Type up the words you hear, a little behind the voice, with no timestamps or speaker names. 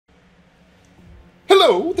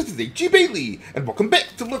Hello, this is H.G. Bailey, and welcome back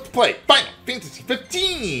to Let's Play Final Fantasy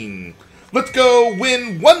 15. Let's go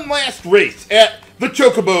win one last race at the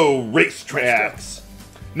Chocobo racetracks.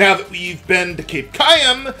 Now that we've been to Cape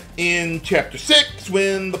Caem in Chapter 6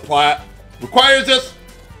 when the plot requires us,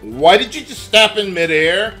 why did you just stop in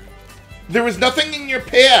midair? There was nothing in your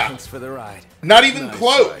path. Thanks for the ride. Not even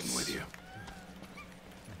close. With you.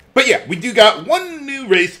 But yeah, we do got one new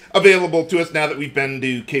race available to us now that we've been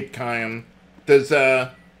to Cape Caem. Does,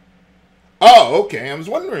 oh, okay, I was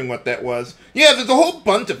wondering what that was. Yeah, there's a whole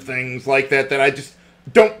bunch of things like that that I just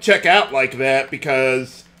don't check out like that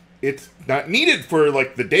because it's not needed for,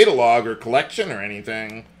 like, the data log or collection or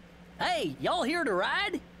anything. Hey, y'all here to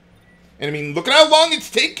ride? And I mean, look at how long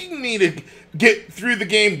it's taking me to get through the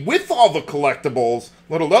game with all the collectibles,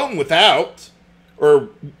 let alone without, or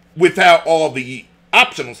without all the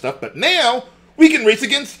optional stuff. But now, we can race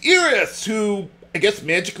against Ignis, who I guess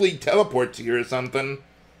magically teleports here or something.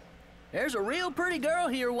 There's a real pretty girl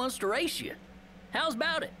here who wants to race you. How's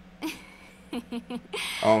about it?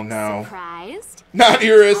 Oh no. Surprised? Not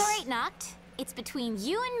Ignis. All right, Noct. It's between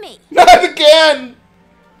you and me. Not again!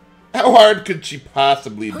 How hard could she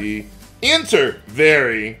possibly be? Answer,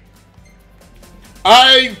 very.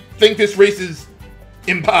 I think this race is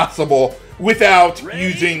impossible without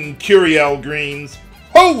using Curiel greens.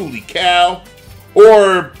 Holy cow!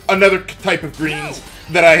 Or another type of greens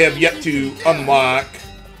that I have yet to unlock.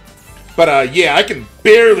 But yeah, I can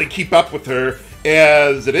barely keep up with her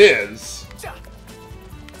as it is.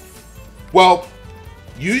 Well,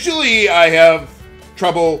 usually I have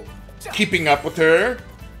trouble keeping up with her.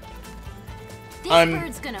 This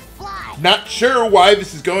bird's gonna fly. Not sure why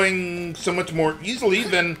this is going so much more easily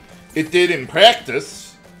than it did in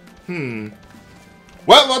practice. Well,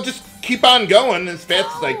 I'll just keep on going as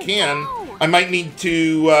fast as I can. I might need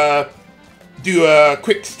to do a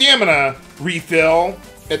quick stamina refill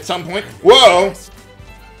at some point. Whoa!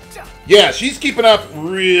 Yeah, she's keeping up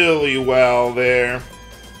really well there.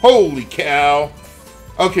 Holy cow.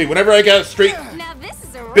 Okay, whenever I got a straight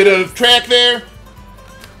bit of track there.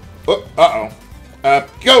 Oh, uh-oh.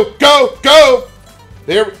 Go, go, go!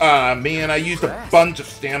 There, man, I used a bunch of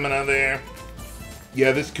stamina there.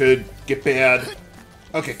 Yeah, this could get bad.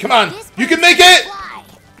 Okay, come on. You can make it!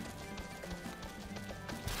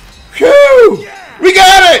 Phew! We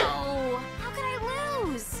got it! Oh, how could I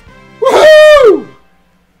lose? Woohoo!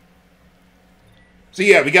 So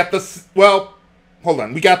yeah, we got the, well, hold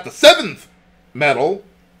on. We got the 7th medal,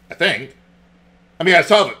 I think. I mean, I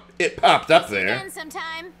saw that it popped up there. Again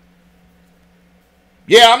sometime.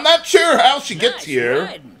 Yeah, I'm not sure how she gets here.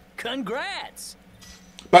 Riding. Congrats.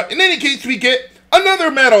 But in any case, we get another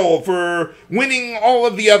medal for winning all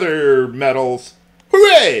of the other medals.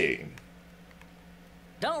 Hooray!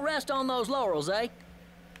 Don't rest on those laurels, eh?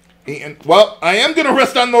 And, well, I am going to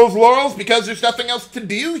rest on those laurels because there's nothing else to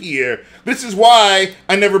do here. This is why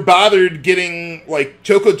I never bothered getting, like,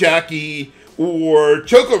 Choco Jockey or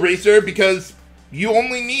Choco Racer, because you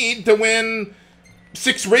only need to win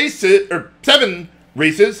 6 races, or 7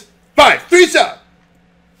 races. 5, 3 up.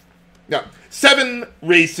 No, 7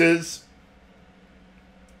 races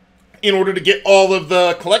in order to get all of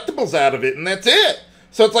the collectibles out of it, and that's it.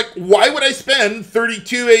 So it's like, why would I spend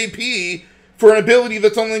 32 AP for an ability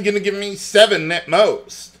that's only going to give me 7 at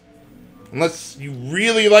most? Unless you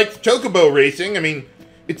really like Chocobo racing. I mean,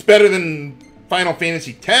 it's better than Final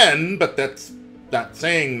Fantasy X, but that's not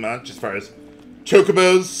saying much as far as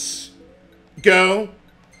Chocobos go.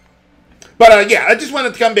 But yeah, I just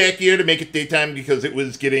wanted to come back here to make it daytime because it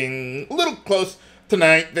was getting a little close to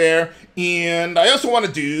night there. And I also want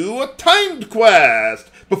to do a timed quest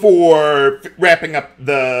before wrapping up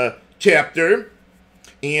the chapter.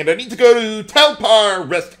 And I need to go to Telpar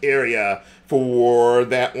Rest Area for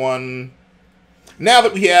that one. Now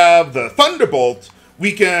that we have the Thunderbolt,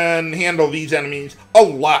 we can handle these enemies a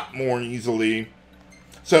lot more easily.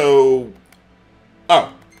 So,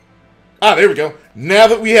 there we go. Now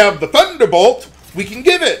that we have the Thunderbolt, we can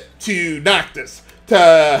give it to Noctis to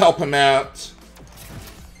help him out.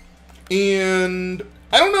 And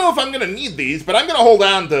I don't know if I'm going to need these, but I'm going to hold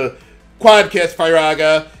on to Quadcast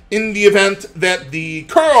Firaga in the event that the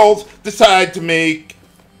Curls decide to make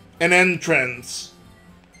an entrance.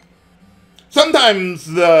 Sometimes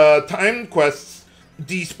the timed quests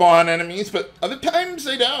despawn enemies, but other times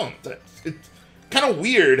they don't. It's kind of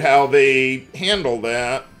weird how they handle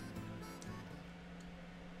that.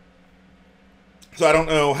 So I don't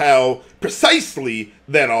know how precisely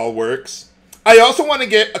that all works. I also want to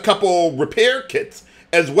get a couple repair kits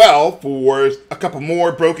as well for a couple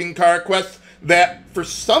more broken car quests that for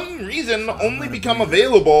some reason only become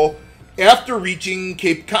available after reaching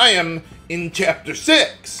Cape Caem in Chapter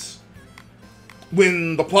 6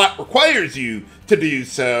 when the plot requires you to do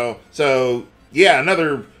so. So, yeah,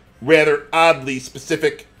 another rather oddly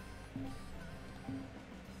specific,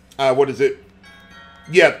 what is it?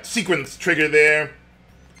 Yeah, sequence trigger there.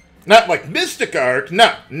 Not like Mystic Arc,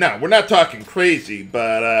 no, we're not talking crazy,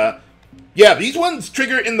 but, yeah, these ones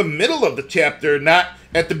trigger in the middle of the chapter, not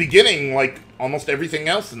at the beginning, like almost everything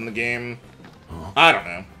else in the game. I don't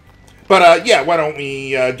know. But, yeah, why don't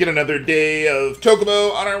we get another day of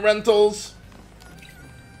Chocobo on our rentals?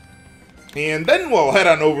 And then we'll head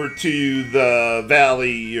on over to the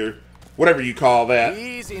valley, or whatever you call that.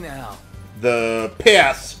 Easy now. The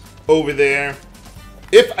pass over there.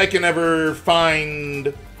 If I can ever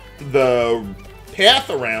find the path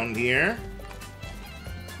around here.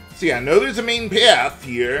 See, I know there's a main path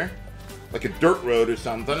here, like a dirt road or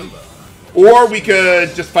something. Or we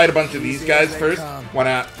could just fight a bunch of these guys first. Why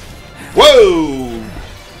not? Whoa!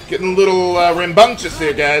 Getting a little rambunctious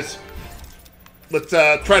there, guys. Let's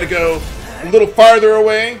try to go a little farther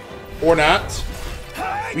away, or not.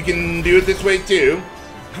 We can do it this way too.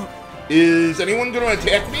 Is anyone going to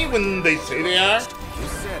attack me when they say they are?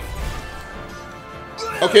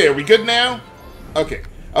 Okay, are we good now? Okay.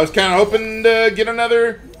 I was kind of hoping to get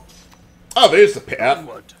another... Oh, there's the path.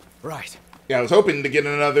 Right. Yeah, I was hoping to get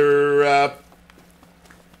another,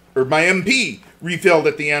 or my MP refilled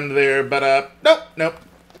at the end there, but, nope.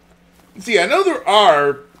 See, I know there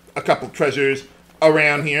are a couple treasures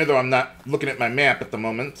around here, though I'm not looking at my map at the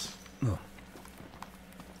moment. Oh.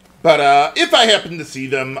 But, if I happen to see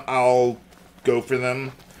them, I'll go for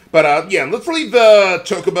them. But, yeah, let's leave the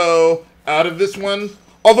Chocobo out of this one.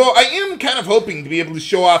 Although I am kind of hoping to be able to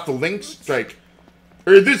show off the Link Strike.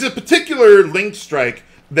 Or there's a particular Link Strike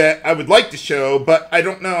that I would like to show, but I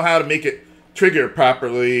don't know how to make it trigger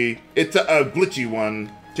properly. It's a glitchy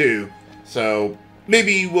one, too. So,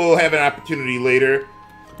 maybe we'll have an opportunity later.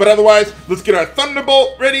 But otherwise, let's get our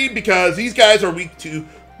Thunderbolt ready, because these guys are weak to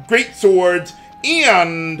Great Swords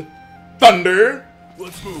and Thunder.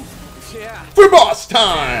 Let's move. Yeah. For boss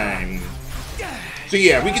time! So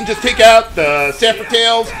yeah, we can just take out the Sapphire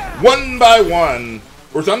Tails one by one.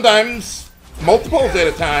 Or sometimes multiples at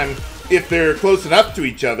a time if they're close enough to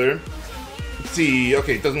each other. Let's see,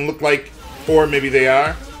 okay, it doesn't look like, or maybe they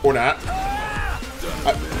are, or not.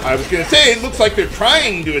 I was gonna say, it looks like they're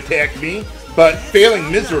trying to attack me, but failing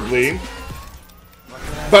miserably.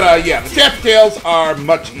 But yeah, the Sapphire Tails are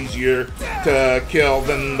much easier to kill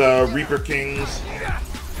than the Reaper Kings.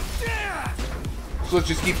 So let's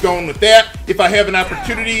just keep going with that. If I have an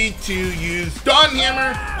opportunity to use Dawn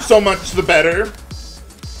Hammer, so much the better.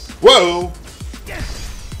 Whoa.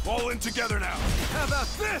 All in together now. How about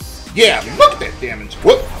this? Yeah, look at that damage.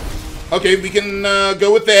 Whoop. Okay, we can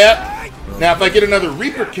go with that. Now, if I get another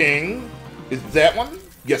Reaper King, is that one?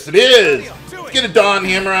 Yes, it is. Let's get a Dawn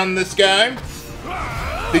Hammer on this guy.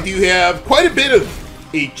 They do have quite a bit of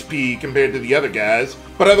HP compared to the other guys.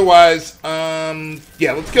 But otherwise,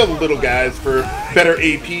 yeah, let's kill the little guys for better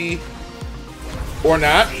AP. Or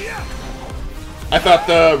not. I thought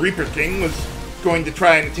the Reaper King was going to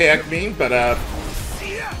try and attack me, but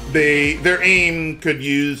their aim could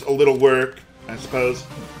use a little work, I suppose.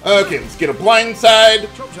 Okay, let's get a blindside.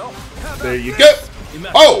 There you go.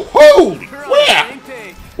 Oh, holy crap!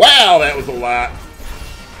 Wow, that was a lot.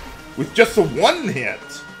 With just a one hit.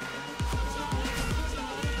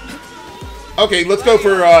 Okay, let's go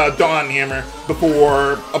for Dawn Hammer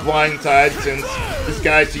before a blindside, since this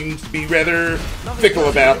guy seems to be rather fickle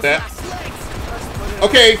about that.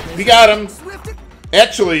 Okay, we got him.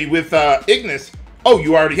 Actually, with Ignis... Oh,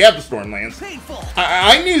 you already have the Stormlands.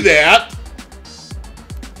 I knew that.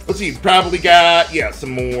 Let's see, probably got, yeah,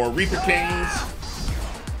 some more Reaper Kings.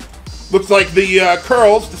 Looks like the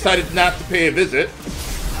Curls decided not to pay a visit.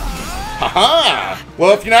 Haha!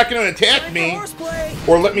 Well, if you're not going to attack me,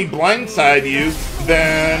 or let me blindside you,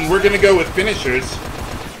 then we're going to go with finishers.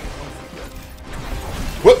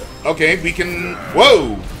 Whoop! Okay, we can...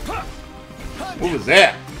 Whoa! What was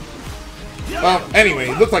that? Well, anyway,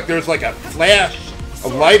 it looked like there was like a flash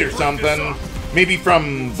of light or something. Maybe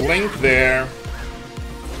from Blink there.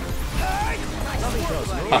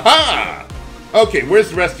 Haha! Okay, where's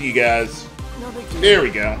the rest of you guys? There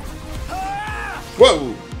we go.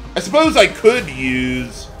 Whoa! I suppose I could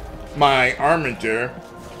use my Armature.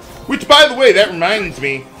 Which, by the way, that reminds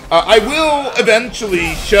me, I will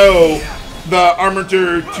eventually show the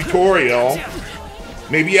Armature tutorial.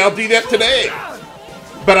 Maybe I'll do that today.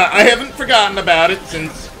 But I haven't forgotten about it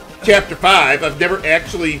since Chapter 5. I've never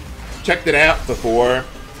actually checked it out before.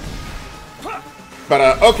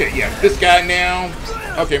 But, okay, yeah, this guy now.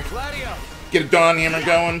 Okay. Get a Dawn Hammer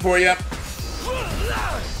going for you.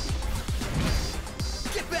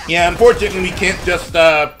 Yeah, unfortunately, we can't just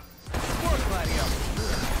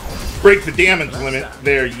break the damage limit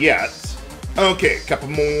there yet. Okay, a couple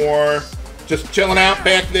more. Just chilling out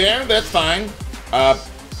back there. That's fine.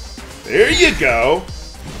 There you go.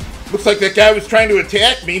 Looks like that guy was trying to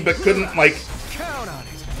attack me, but couldn't, like,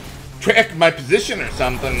 track my position or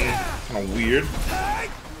something. Kind of weird.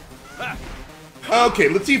 Okay,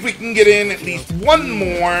 let's see if we can get in at least one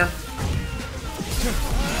more.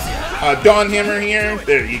 Dawn Hammer here.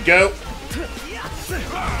 There you go.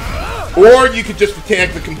 Or you could just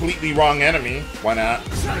attack the completely wrong enemy. Why not?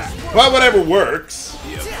 Well, whatever works.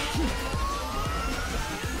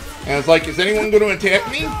 And it's like, is anyone going to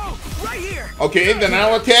attack me? Okay, then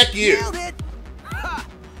I'll attack you.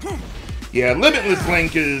 Yeah, Limitless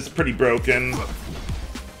Link is pretty broken.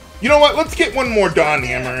 You know what? Let's get one more Dawn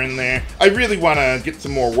Hammer in there. I really want to get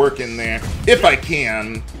some more work in there, if I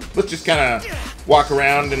can. Let's just kind of walk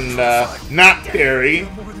around and not parry.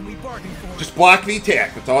 Just block the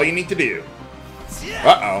attack. That's all you need to do.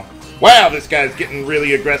 Uh-oh. Wow, this guy's getting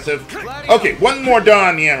really aggressive. Okay, one more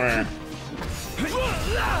Dawn Hammer.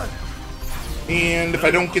 And if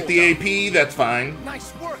I don't get the AP, that's fine.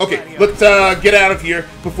 Okay, let's get out of here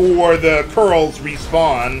before the curls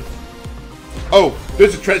respawn. Oh,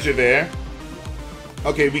 there's a treasure there.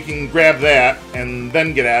 Okay, we can grab that and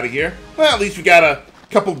then get out of here. Well, at least we got a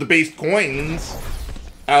couple debased coins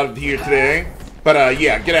out of here today. But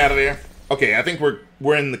yeah, get out of there. Okay, I think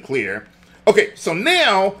we're in the clear. Okay, so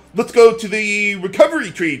now let's go to the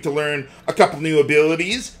recovery tree to learn a couple new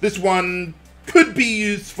abilities. This one could be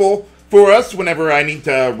useful for us whenever I need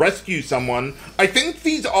to rescue someone. I think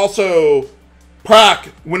these also proc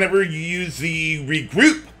whenever you use the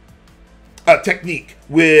regroup technique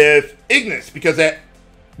with Ignis, because that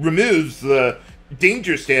removes the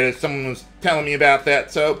danger status. Someone was telling me about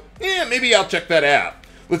that, so yeah, maybe I'll check that out.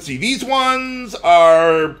 Let's see, these ones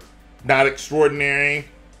are not extraordinary.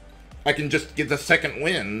 I can just get the second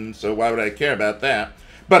win, so why would I care about that?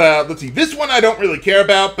 But let's see, this one I don't really care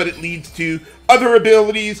about, but it leads to other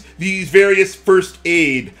abilities, these various first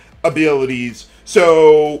aid abilities.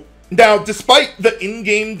 So now, despite the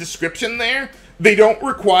in-game description there, they don't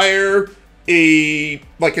require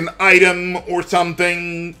like an item or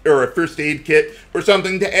something, or a first aid kit or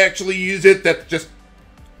something to actually use it.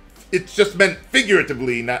 It's just meant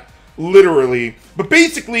figuratively, not literally. But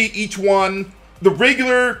basically, each one, the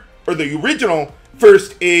regular or the original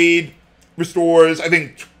first aid restores, I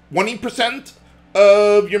think, 20%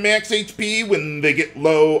 of your max HP when they get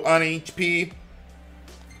low on HP.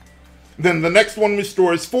 Then the next one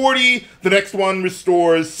restores 40, the next one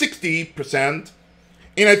restores 60%.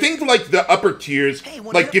 And I think, like, the upper tiers,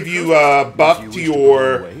 like, give you a buff to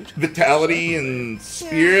your vitality and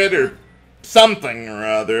spirit or something or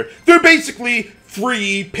other. They're basically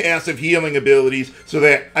free passive healing abilities so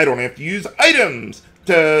that I don't have to use items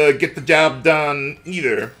to get the job done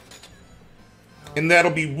either. And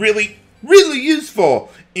that'll be really, really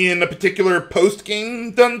useful in a particular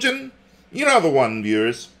post-game dungeon. You know the one,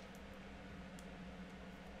 viewers.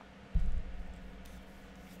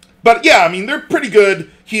 But yeah, I mean, they're pretty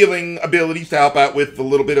good healing abilities to help out with a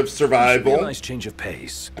little bit of survival. A nice change of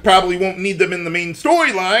pace. I probably won't need them in the main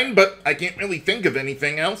storyline, but I can't really think of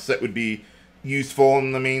anything else that would be useful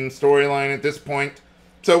in the main storyline at this point.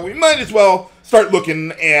 So we might as well start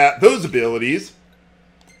looking at those abilities.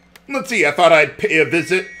 Let's see, I thought I'd pay a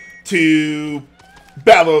visit to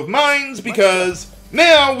Battle of Minds because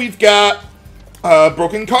now we've got a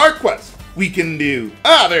broken car quest we can do.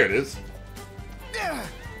 Ah, there it is.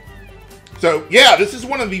 So, yeah, this is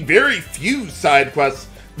one of the very few side quests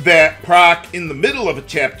that proc in the middle of a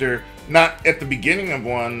chapter, not at the beginning of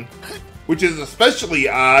one, which is especially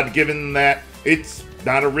odd given that it's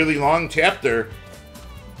not a really long chapter.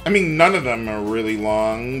 I mean, none of them are really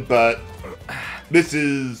long, but this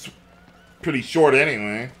is pretty short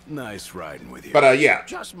anyway. Nice riding with you. But, yeah.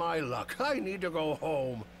 Just my luck. I need to go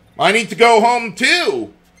home. I need to go home,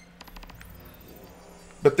 too.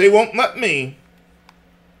 But they won't let me.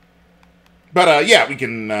 But, yeah, we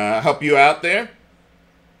can help you out there.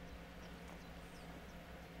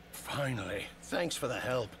 Finally. Thanks for the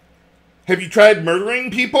help. Have you tried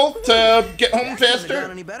murdering people to get home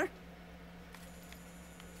faster? Any better?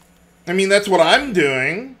 I mean, that's what I'm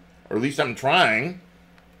doing. Or at least I'm trying.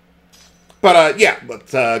 But, yeah,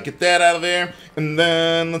 let's get that out of there. And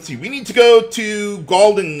then, let's see, we need to go to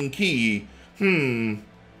Golden Key.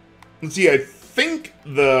 Let's see, I think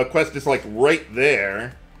the quest is, like, right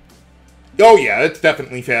there. Oh, yeah, it's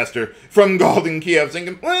definitely faster. From Golden Key, I was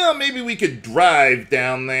thinking, well, maybe we could drive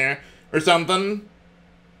down there or something.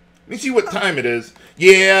 Let me see what time it is.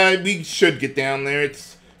 Yeah, we should get down there.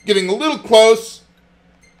 It's getting a little close.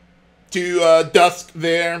 to dusk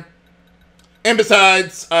there. And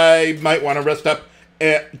besides, I might want to rest up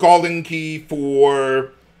at Golden Key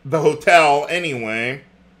for the hotel anyway.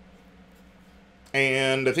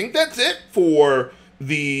 And I think that's it for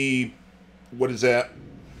the... What is that?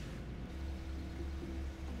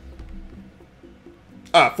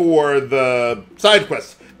 For the side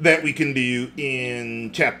quests that we can do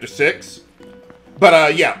in Chapter 6.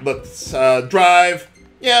 But, yeah, let's drive.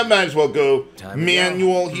 Yeah, might as well go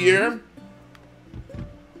manual here.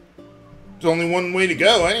 There's only one way to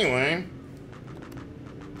go, anyway.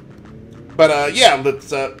 But, yeah, let's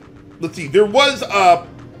see. There was a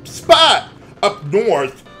spot up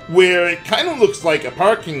north where it kind of looks like a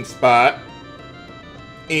parking spot.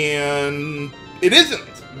 And it isn't,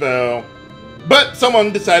 though. But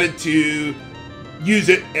someone decided to use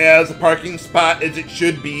it as a parking spot, as it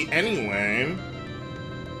should be anyway.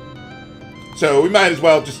 So we might as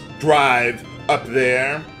well just drive up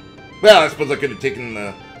there. Well, I suppose I could have taken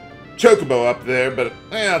the Chocobo up there, but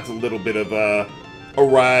it's a little bit of a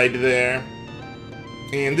ride there.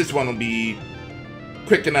 And this one will be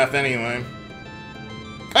quick enough anyway.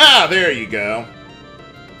 Ah, there you go.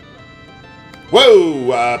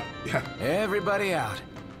 Whoa, Everybody out.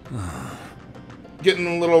 Getting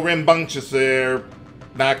a little rambunctious there,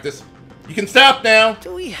 Noctis. You can stop now.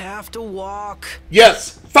 Do we have to walk?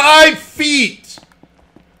 Yes, 5 feet.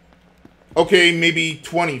 Okay, maybe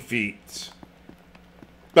 20 feet.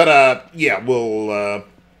 But, yeah, we'll,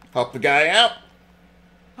 help the guy out.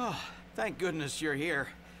 Oh, thank goodness you're here.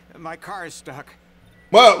 My car is stuck.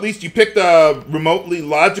 Well, at least you picked a remotely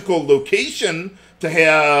logical location to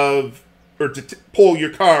have, or to pull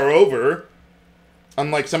your car over.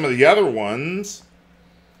 Unlike some of the other ones.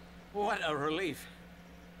 What a relief.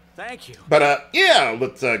 Thank you. But, yeah,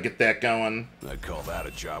 let's, get that going. I'd call that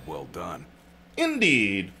a job well done.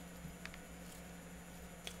 Indeed.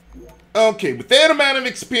 Okay, with that amount of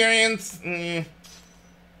experience,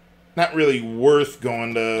 not really worth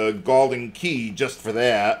going to Golden Key just for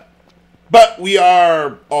that. But we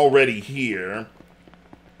are already here.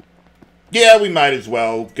 Yeah, we might as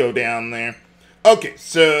well go down there. Okay,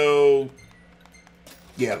 so...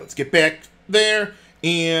 yeah, let's get back there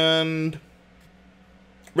and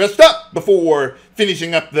rest up before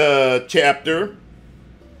finishing up the chapter.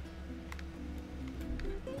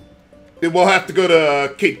 We'll have to go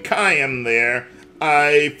to Cape Caem there.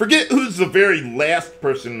 I forget who's the very last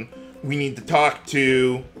person we need to talk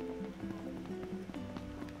to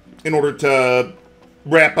in order to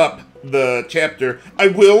wrap up the chapter. I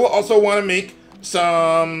will also want to make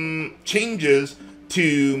some changes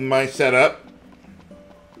to my setup.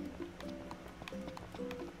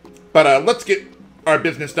 But let's get our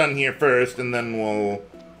business done here first, and then we'll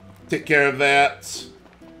take care of that.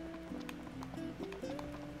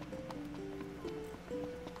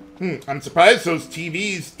 I'm surprised those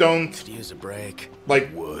TVs don't... could use a break.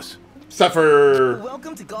 like, Wuss. suffer,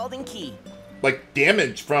 Welcome to Golden Key. like,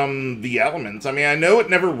 damage from the elements. I mean, I know it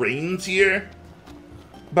never rains here,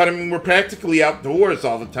 but, I mean, we're practically outdoors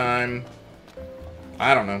all the time.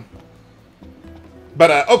 I don't know.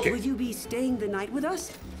 But, okay. Will you be staying the night with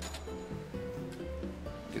us?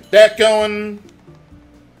 Get that going.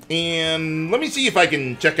 And let me see if I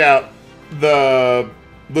can check out the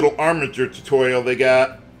little armature tutorial they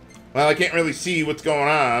got. Well, I can't really see what's going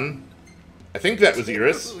on. I think that was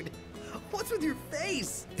Iris. Dude, what's with your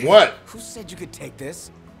face? What? Who said you could take this?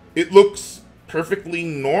 It looks perfectly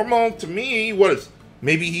normal to me. What is...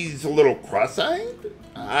 maybe he's a little cross-eyed?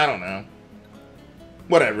 I don't know.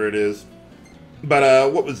 Whatever it is.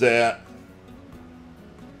 But, what was that?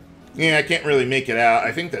 Yeah, I can't really make it out.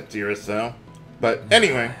 I think that's Iris, though. But,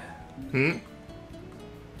 anyway.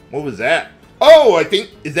 What was that? Oh, I think...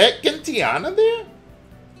 is that Gentiana there?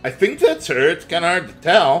 I think that's her. It's kind of hard to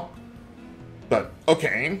tell. But,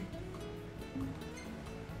 okay.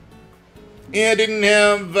 Yeah, I didn't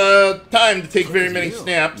have time to take very many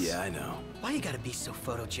snaps. Yeah, I know. Why you gotta be so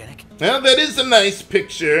photogenic? Well, that is a nice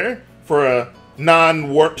picture for a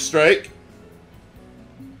non-warp strike.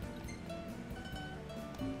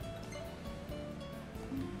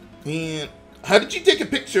 And how did you take a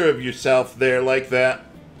picture of yourself there like that?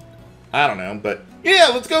 I don't know, but yeah,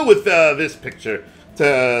 let's go with this picture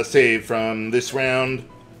to save from this round.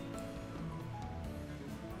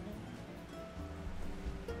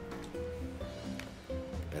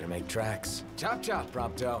 Better make tracks. Chop chop,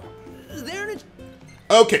 Prompto. There it is.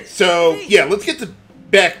 Okay, so yeah, let's get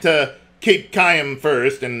back to Cape Caem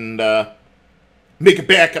first and make a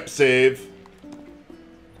backup save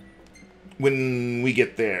when we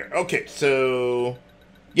get there. Okay, so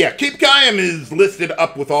yeah, Cape Caem is listed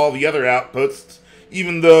up with all the other outposts,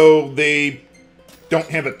 even though they don't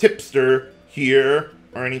have a tipster here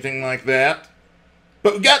or anything like that.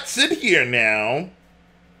 But we got Sid here now,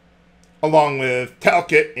 along with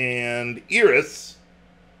Talcott and Iris.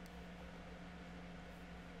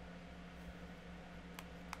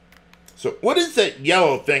 So what is that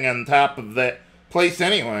yellow thing on top of that place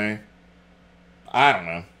anyway? I don't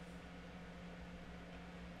know.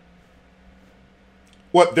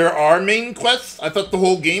 What, there are main quests? I thought the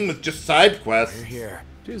whole game was just side quests. We're here.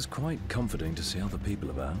 It is quite comforting to see other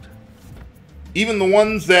people about. Even the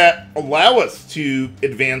ones that allow us to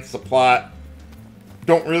advance the plot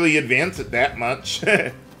don't really advance it that much.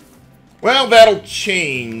 Well, that'll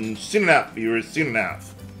change soon enough, viewers, soon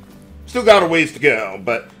enough. Still got a ways to go,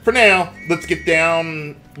 but for now, let's get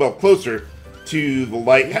down, well, closer to the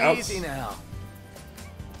lighthouse. Easy now.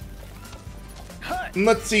 And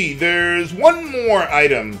let's see, there's one more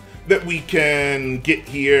item that we can get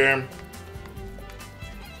here.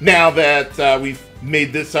 Now that we've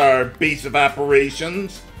made this our base of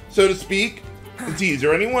operations, so to speak. Let's see, is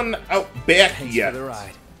there anyone out back yet? For the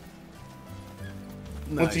ride.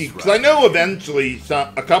 Let's see, because I know eventually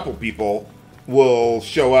a couple people will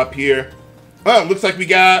show up here. Well, it looks like we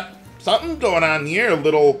got something going on here, a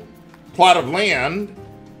little plot of land.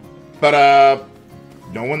 But,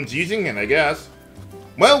 no one's using it, I guess.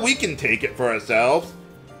 Well, we can take it for ourselves.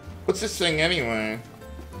 What's this thing anyway?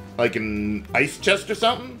 Like an ice chest or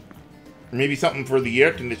something? Or maybe something for the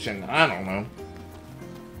air conditioning. I don't know.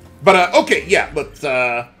 But, okay, yeah, let's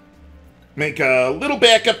make a little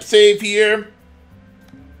backup save here.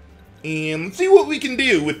 And let's see what we can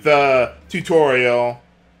do with the tutorial.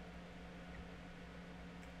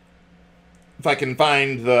 If I can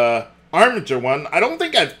find the armature one. I don't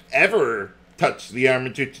think I've ever touched the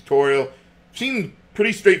armature tutorial. Seemed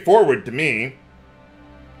pretty straightforward to me.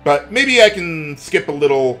 But maybe I can skip a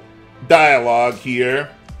little dialogue here.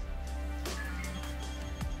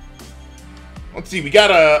 Let's see, we got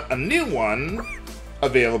a new one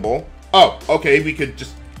available. Oh, okay, we could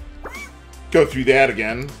just go through that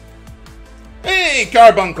again. Hey,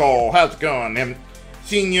 Carbuncle, how's it going? Haven't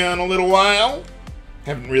seen you in a little while.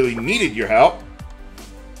 Haven't really needed your help.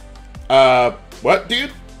 What,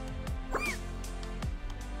 dude?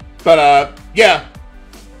 But, yeah.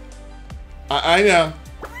 I know.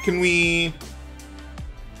 Can we...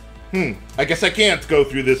 I guess I can't go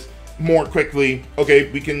through this more quickly.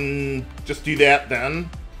 Okay, we can just do that then.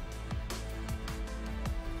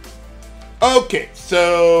 Okay,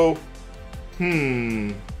 so...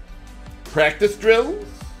 Practice drills?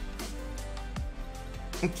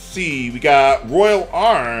 Let's see, we got Royal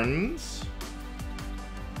Arms.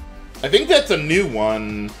 I think that's a new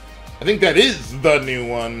one. I think that is the new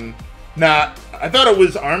one. Not, I thought it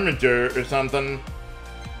was Armature or something.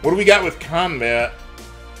 What do we got with combat?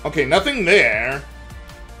 Okay, nothing there.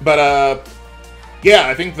 But, yeah,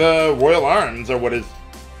 I think the Royal Arms are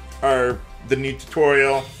are the new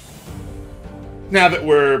tutorial. Now that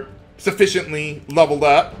we're sufficiently leveled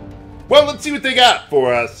up. Well, let's see what they got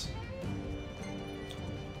for us.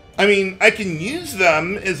 I mean, I can use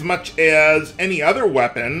them as much as any other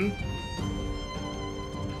weapon,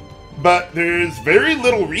 but there's very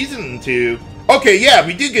little reason to. Okay, yeah,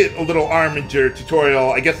 we do get a little armature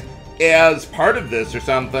tutorial, I guess, as part of this or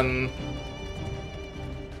something.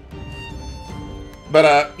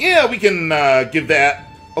 But, yeah, we can give that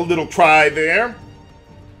a little try there.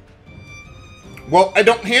 Well, I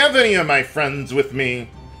don't have any of my friends with me.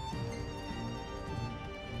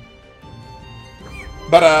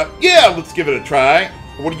 But, yeah, let's give it a try.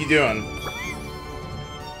 What are you doing?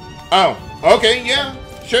 Oh, okay, yeah,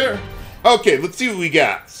 sure. Okay, let's see what we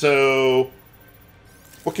got. So,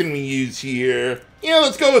 what can we use here? Yeah,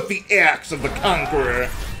 let's go with the Axe of the Conqueror.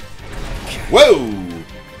 Whoa!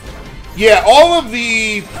 Yeah, all of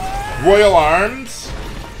the Royal Arms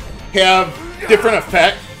have different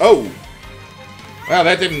effects. Oh! Wow,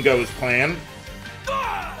 that didn't go as planned.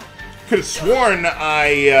 Could have sworn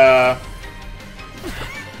I,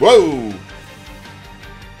 Whoa!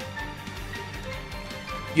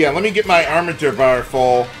 Yeah, let me get my armature bar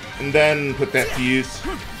full, and then put that to use.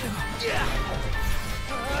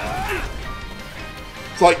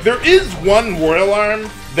 So, like, there is one Royal Arm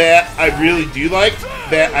that I really do like,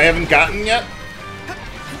 that I haven't gotten yet.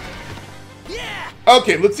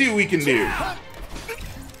 Okay, let's see what we can do.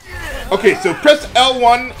 Okay, so press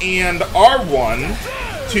L1 and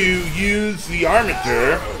R1 to use the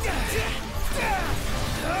armature.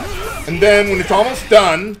 And then when it's almost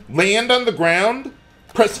done, land on the ground,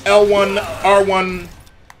 press L1, R1.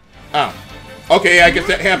 Oh. Okay, I guess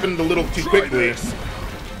that happened a little too quickly.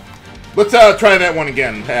 Let's try that one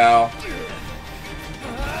again, pal.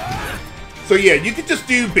 So yeah, you could just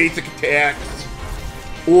do basic attacks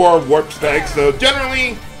or Warp Strike. So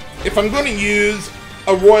generally, if I'm going to use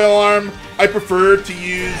a Royal Arm, I prefer to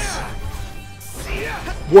use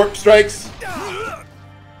Warp Strikes.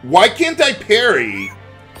 Why can't I parry?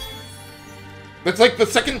 That's like the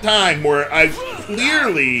second time where I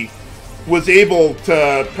clearly was able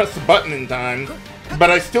to press the button in time, but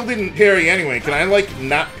I still didn't parry anyway. Can I, like,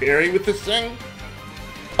 not parry with this thing?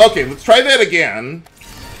 Okay, let's try that again.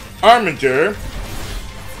 Armature.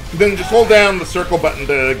 Then just hold down the circle button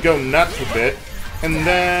to go nuts with it. And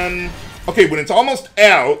then... Okay, when it's almost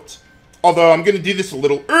out, although I'm going to do this a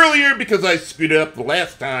little earlier because I screwed it up the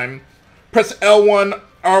last time, press L1,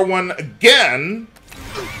 R1 again.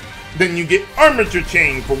 Then you get Armature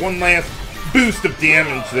Chain for one last boost of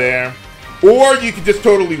damage there. Or you could just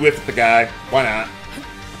totally whiff the guy. Why not?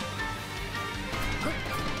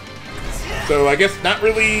 So I guess not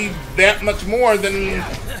really that much more than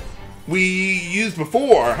we used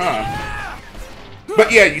before, huh?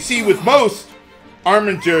 But yeah, you see with most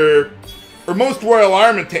Armature, or most Royal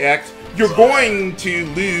Arm attacks, you're going to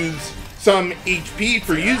lose some HP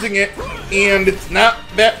for using it, and it's not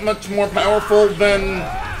that much more powerful than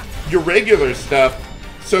your regular stuff.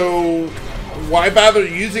 So why bother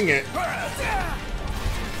using it?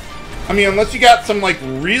 I mean, unless you got some, like,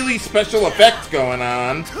 really special effects going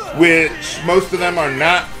on, which most of them are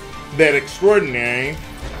not that extraordinary.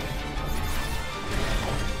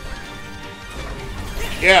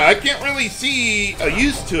 Yeah, I can't really see a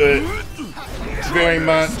use to it very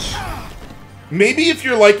much. Maybe if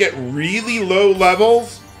you're, like, at really low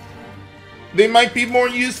levels, they might be more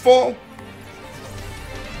useful.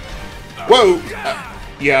 Whoa!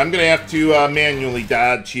 Yeah, I'm gonna have to manually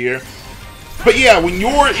dodge here. But yeah, when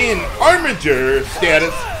you're in Armature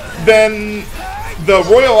status, then the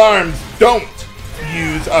Royal Arms don't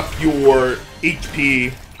use up your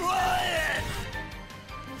HP.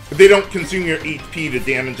 They don't consume your HP to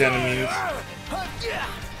damage enemies.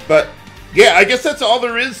 But yeah, I guess that's all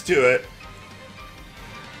there is to it.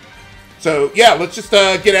 So yeah, let's just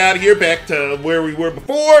get out of here, back to where we were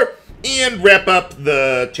before, and wrap up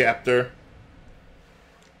the chapter.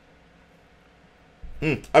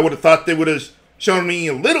 I would have thought they would have shown me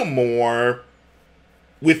a little more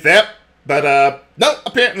with that, but no,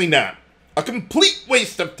 apparently not. A complete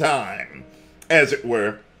waste of time, as it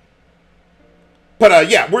were. But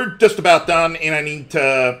yeah, we're just about done, and I need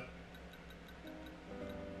to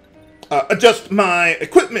adjust my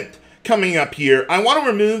equipment coming up here. I want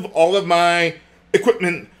to remove all of my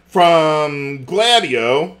equipment from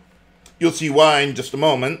Gladio. You'll see why in just a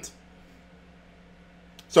moment.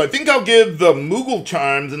 So I think I'll give the Moogle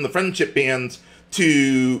charms and the friendship bands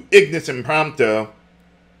to Ignis and Prompto.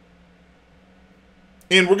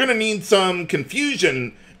 And we're going to need some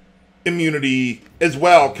confusion immunity as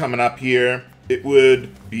well coming up here. It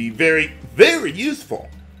would be very, very useful.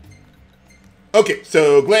 Okay,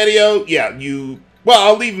 so Gladio, yeah, well,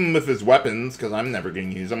 I'll leave him with his weapons, because I'm never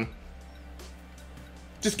going to use them.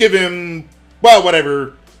 Just give him, well,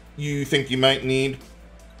 whatever you think you might need.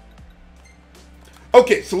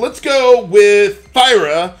 Okay, so let's go with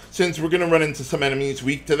Fira, since we're going to run into some enemies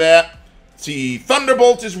weak to that. See,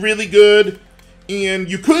 Thunderbolt is really good, and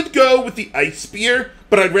you could go with the Ice Spear,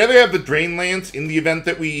 but I'd rather have the Drain Lance in the event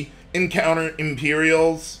that we encounter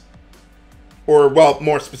Imperials, or, well,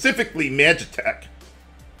 more specifically, Magitech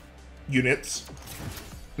units.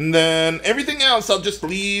 And then everything else I'll just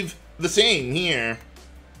leave the same here.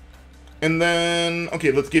 And then,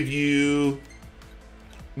 okay, let's give you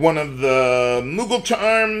one of the Moogle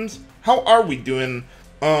charms. How are we doing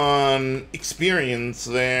on experience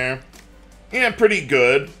there? Yeah, pretty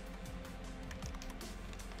good.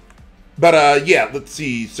 But, yeah, let's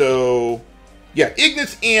see. So, yeah,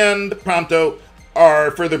 Ignis and Prompto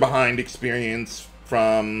are further behind experience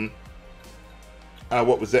from,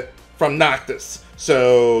 what was it? From Noctis.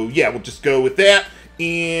 So, yeah, we'll just go with that.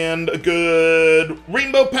 And a good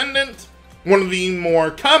Rainbow Pendant. One of the more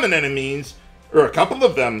common enemies, or a couple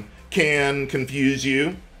of them, can confuse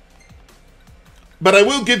you. But I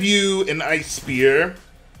will give you an Ice Spear.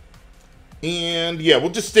 And, yeah, we'll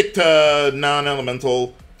just stick to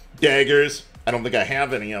non-elemental daggers. I don't think I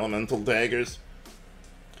have any elemental daggers.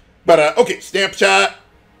 But, okay, Snapshot,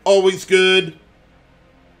 always good.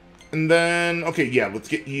 And then, okay, yeah, let's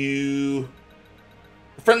get you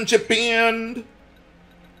a Friendship Band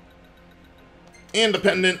and a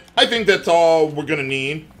Pendant. I think that's all we're gonna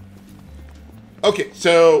need. Okay,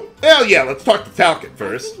 so, well, yeah, let's talk to Talcott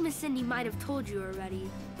first. I think Miss Cindy might have told you already,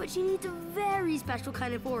 but she needs a very special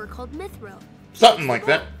kind of ore called Mithril. Something like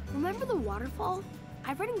that. Remember the waterfall?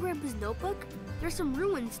 I read in Grandpa's notebook. There's some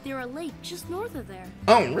ruins near a lake just north of there.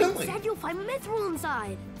 Oh, really? It said you'll find Mithril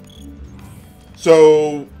inside.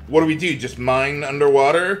 So, what do? Just mine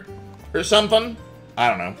underwater or something? I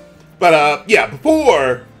don't know. But, yeah,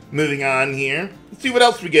 before moving on here, let's see what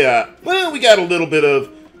else we got. Well, we got a little bit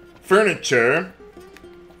of furniture.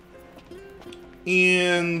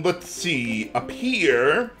 And let's see, up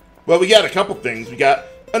here, well, we got a couple things. We got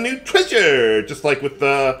a new treasure, just like with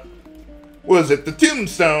the, what is it, the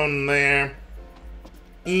tombstone there.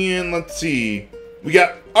 And let's see, we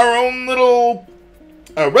got our own little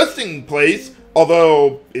resting place,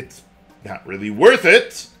 although it's not really worth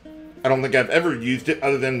it. I don't think I've ever used it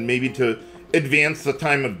other than maybe to advance the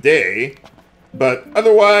time of day. But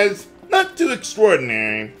otherwise, not too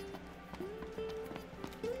extraordinary.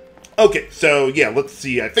 Okay, so yeah, let's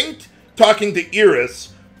see. I think talking to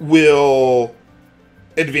Iris will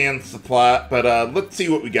advance the plot, but let's see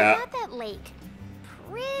what we got. At that lake.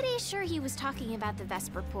 Pretty sure he was talking about the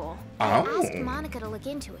Vesperpool. Oh. I asked Monica to look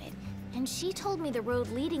into it, and she told me the road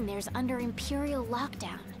leading there is under Imperial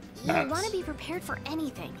lockdown. You want to be prepared for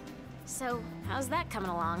anything. So, how's that coming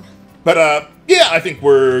along? But yeah, I think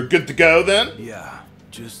we're good to go then. Yeah,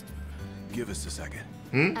 just give us a second.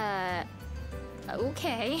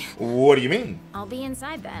 Okay. What do you mean? I'll be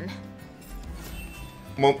inside then.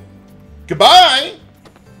 Well, goodbye!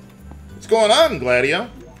 What's going on, Gladio?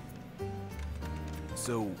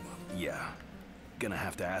 So, yeah. Gonna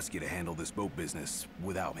have to ask you to handle this boat business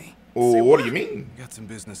without me. Oh, what do you mean? Got some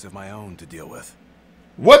business of my own to deal with.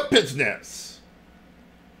 What business?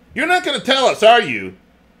 You're not gonna tell us, are you?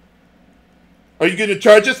 Are you gonna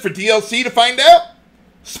charge us for DLC to find out?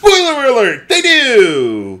 Spoiler alert! They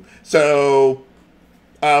do! So,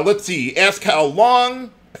 let's see. Ask how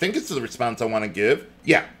long. I think it's the response I want to give.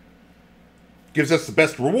 Yeah. Gives us the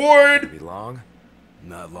best reward. Be long?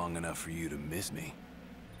 Not long enough for you to miss me.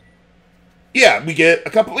 Yeah, we get a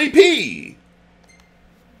couple AP.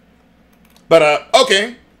 But,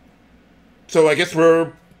 okay. So I guess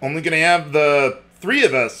we're only going to have the 3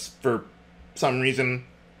 of us for some reason.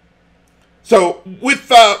 So, with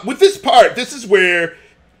this part, this is where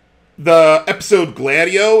the episode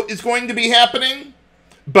Gladio is going to be happening.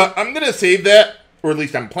 But I'm going to save that, or at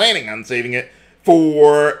least I'm planning on saving it,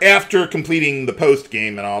 for after completing the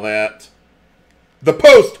post-game and all that. The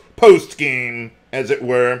post-game, as it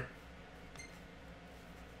were.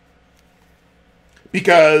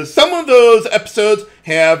 Because some of those episodes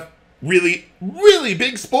have really, really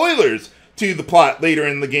big spoilers to the plot later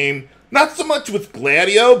in the game. Not so much with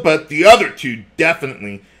Gladio, but the other 2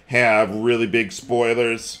 definitely have really big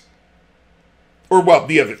spoilers. Or, well,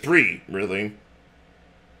 the other 3, really.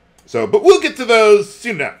 So, but we'll get to those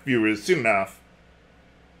soon enough, viewers, soon enough.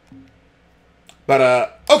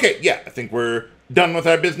 But, okay, yeah, I think we're done with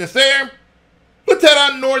our business there. Let's head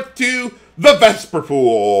on north to the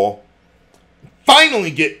Vesperpool.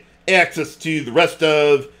 Finally get access to the rest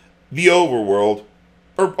of the overworld.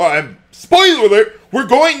 Or, spoiler alert, we're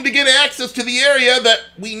going to get access to the area that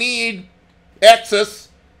we need access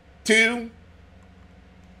to.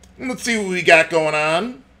 Let's see what we got going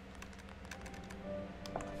on.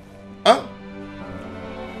 Oh.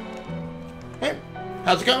 Hey,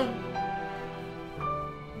 how's it going?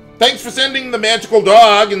 Thanks for sending the magical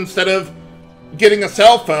dog instead of getting a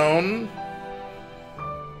cell phone.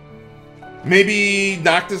 Maybe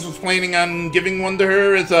Noctis was planning on giving one to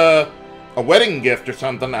her as a wedding gift or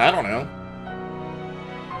something. I don't know.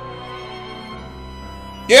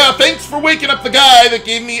 Yeah, thanks for waking up the guy that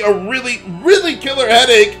gave me a really, really killer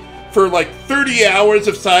headache for like 30 hours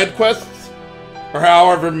of side quests. Or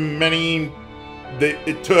however many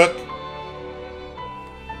it took.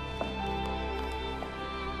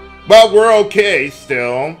 Well, we're okay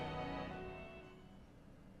still.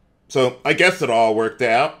 So, I guess it all worked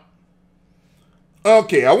out.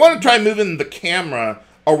 Okay, I want to try moving the camera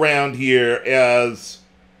around here as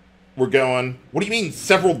we're going. What do you mean,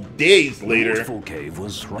 several days later? The full cave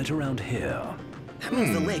was right around here. That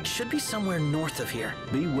means the lake should be somewhere north of here.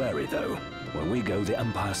 Be wary, though. Where we go, the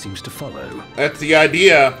Empire seems to follow. That's the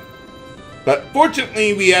idea. But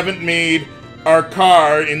fortunately, we haven't made our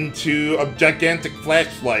car into a gigantic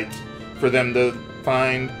flashlight for them to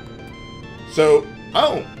find. So,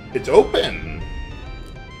 oh, it's open.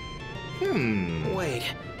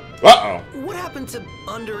 Wait. Uh-oh. What happened to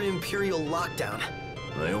under Imperial lockdown?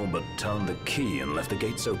 They all but turned the key and left the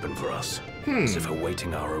gates open for us. As if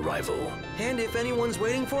awaiting our arrival. And if anyone's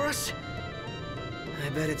waiting for us, I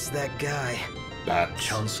bet it's that guy.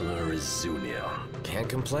 Chancellor Izunia. Can't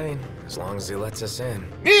complain, as long as he lets us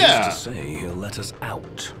in. Yeah. Who's to say he'll let us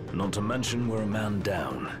out? Not to mention we're a man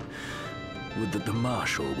down. Would that the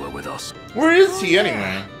Marshal were with us. Where is he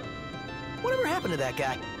anyway? Whatever happened to that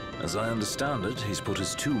guy? As I understand it, he's put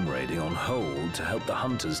his tomb raiding on hold to help the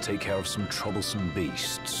hunters take care of some troublesome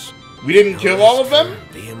beasts. We didn't kill all of them?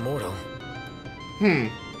 Be immortal.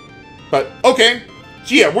 But, okay.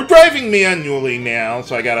 So yeah, we're driving manually now,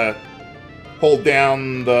 so I gotta hold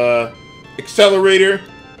down the accelerator.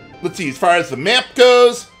 Let's see, as far as the map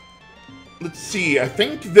goes, let's see, I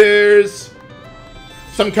think there's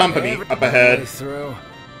some company up ahead.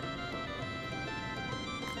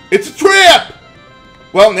 It's a trap!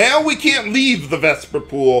 Well, now we can't leave the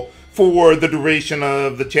Vesperpool for the duration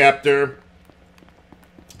of the chapter.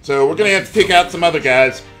 So we're gonna have to take out some other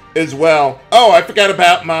guys as well. Oh, I forgot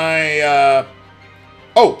about my,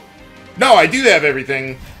 oh, no, I do have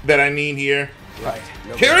everything that I need here. Right.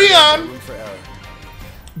 Carry on!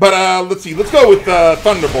 But, let's see, let's go with,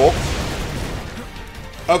 Thunderbolt.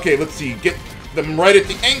 Okay, let's see, get them right at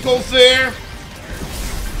the ankles there.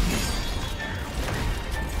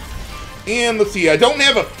 And let's see, I don't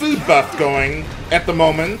have a food buff going at the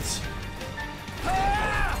moment.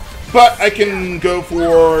 But I can go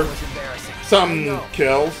for some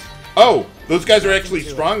kills. Oh, those guys are actually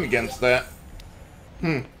strong against that.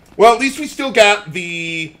 Well, at least we still got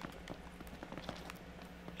the...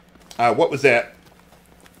 what was that?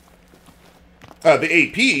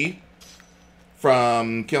 The AP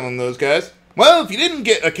from killing those guys. Well, if you didn't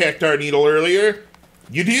get a cactar needle earlier,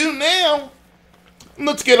 you do now.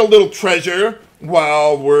 Let's get a little treasure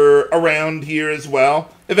while we're around here as well.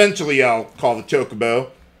 Eventually, I'll call the chocobo.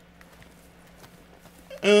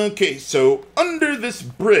 Okay, so under this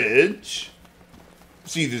bridge...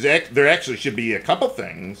 See, there actually should be a couple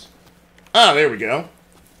things. Ah, there we go.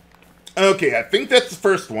 Okay, I think that's the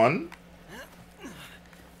first one.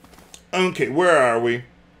 Okay, where are we?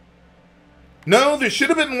 No, there should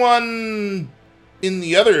have been one in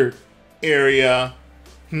the other area.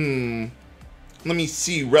 Let me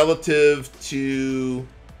see, relative to...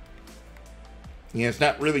 Yeah, it's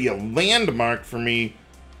not really a landmark for me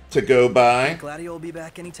to go by. Gladio will be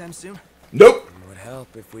back anytime soon? Nope. It would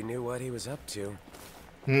help if we knew what he was up to.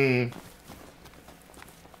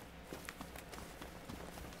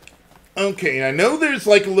 Okay, I know there's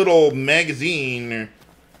like a little magazine or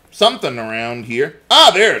something around here. Ah,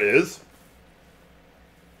 there it is.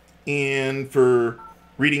 And for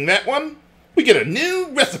reading that one, we get a new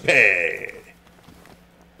recipe.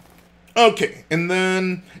 Okay, and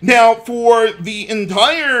then, now for the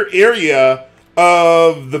entire area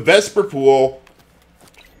of the Vesperpool,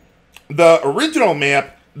 the original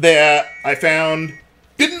map that I found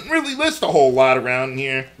didn't really list a whole lot around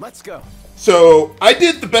here. Let's go. So, I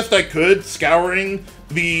did the best I could scouring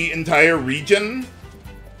the entire region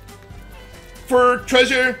for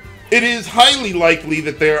treasure. It is highly likely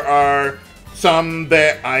that there are some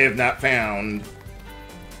that I have not found.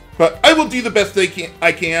 But I will do the best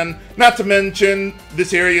I can. Not to mention,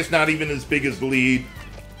 this area is not even as big as the lead.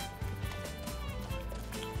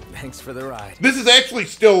 Thanks for the ride. This is actually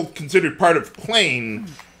still considered part of Plain,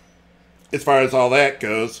 as far as all that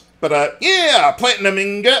goes. But, yeah, platinum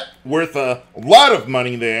ingot, worth a lot of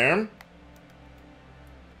money there.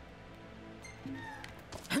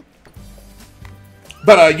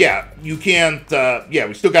 But, yeah, you can't, yeah,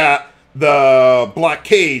 we still got the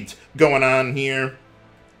blockades going on here.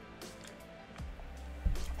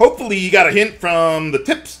 Hopefully you got a hint from the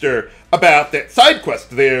tipster about that side quest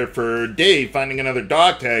there for Dave finding another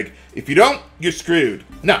dog tag. If you don't, you're screwed.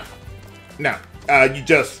 No. You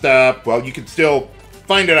just, well, you can still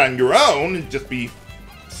find it on your own and just be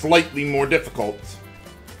slightly more difficult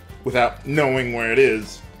without knowing where it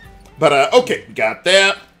is. But, okay, got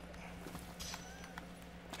that.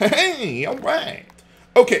 Hey, alright.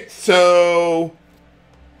 Okay, so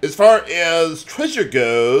as far as treasure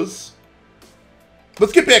goes,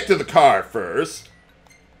 let's get back to the car first.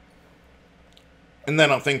 And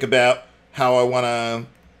then I'll think about how I want to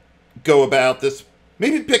go about this.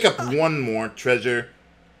 Maybe pick up one more treasure.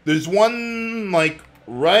 There's one, like,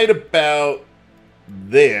 right about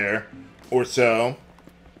there or so.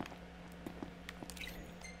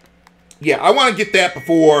 Yeah, I want to get that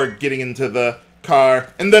before getting into the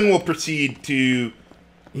car. And then we'll proceed to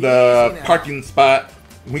the parking spot.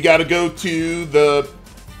 We got to go to the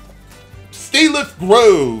Staylift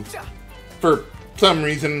Grove for some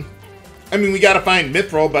reason. I mean, we got to find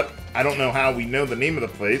Mithril, but I don't know how we know the name of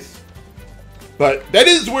the place. But that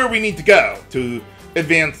is where we need to go to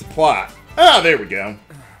advance the plot. Ah, there we go.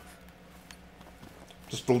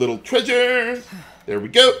 Just a little treasure. There we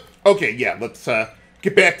go. Okay, yeah, let's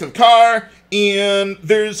get back to the car. And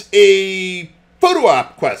there's a photo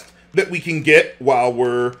op quest that we can get while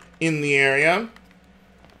we're in the area.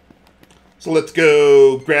 So let's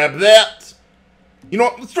go grab that. You know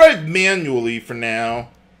what? Let's drive manually for now.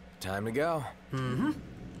 Time to go. Mm-hmm.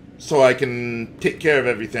 So I can take care of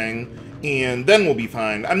everything, and then we'll be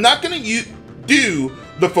fine. I'm not going to do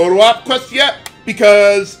the photo op quest yet,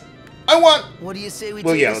 because I want... What do you say we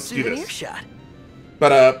well, take yeah, a let's do souvenir this. shot?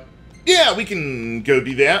 But, yeah, we can go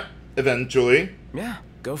do that eventually. Yeah,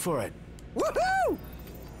 go for it. Woohoo!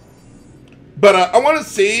 But, I want to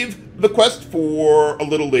save the quest for a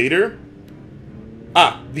little later.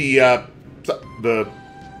 Ah, the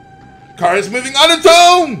car is moving on its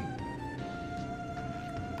own!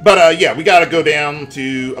 But, yeah, we gotta go down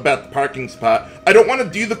to about the parking spot. I don't want to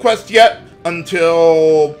do the quest yet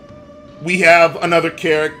until we have another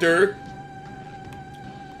character.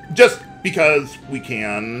 Just because we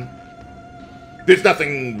can. There's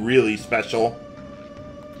nothing really special.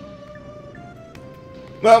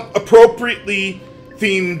 Well, appropriately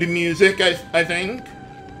themed music, I think.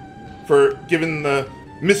 For given the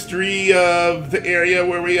mystery of the area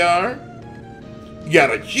where we are. You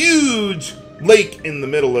got a huge lake in the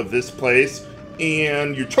middle of this place,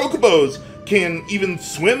 and your chocobos can even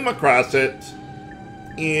swim across it,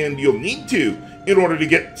 and you'll need to in order to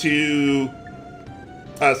get to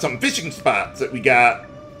some fishing spots that we got.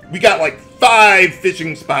 We got like 5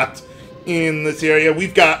 fishing spots in this area.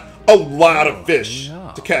 We've got a lot of fish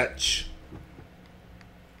to catch.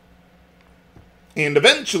 And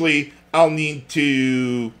eventually, I'll need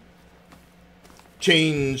to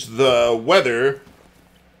change the weather.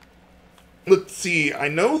 Let's see, I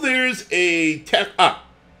know there's a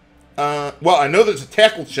I know there's a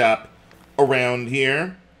tackle shop around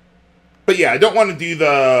here. But yeah, I don't want to do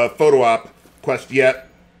the photo op quest yet.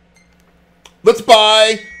 Let's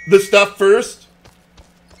buy the stuff first,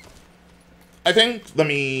 I think. Let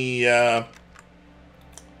me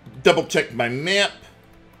double check my map.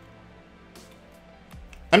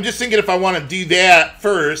 I'm just thinking if I want to do that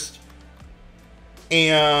first.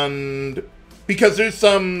 And because there's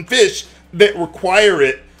some fish that require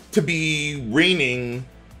it to be raining.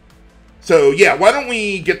 So yeah, why don't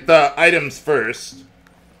we get the items first?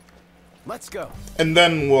 Let's go. And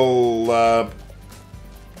then we'll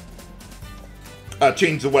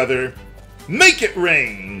change the weather. Make it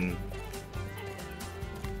rain!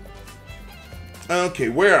 Okay,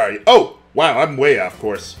 where are you? Oh, wow, I'm way off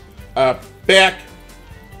course. Back.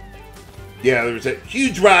 Yeah, there's a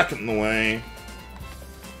huge rock in the way.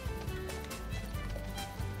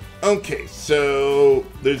 Okay, so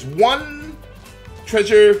there's one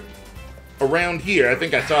treasure around here. I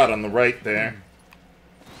think I saw it on the right there.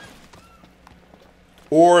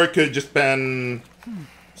 Or it could have just been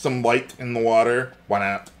some light in the water. Why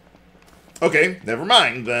not? Okay, never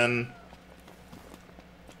mind then.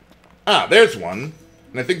 Ah, there's one.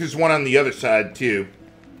 And I think there's one on the other side too.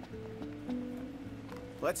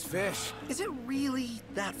 Let's fish. Is it really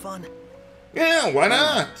that fun? Yeah, why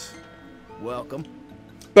not? Welcome.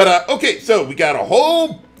 But, okay, so we got a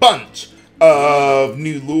whole bunch of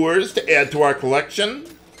new lures to add to our collection.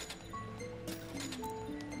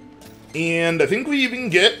 And I think we even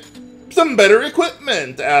get some better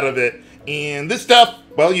equipment out of it. And this stuff,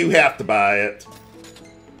 well, you have to buy it.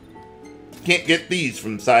 Can't get these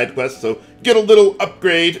from side quests, so get a little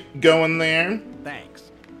upgrade going there. Thanks.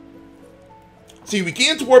 See, we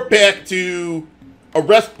can't warp back to a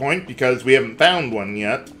rest point because we haven't found one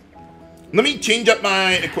yet. Let me change up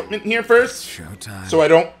my equipment here first. Showtime. So I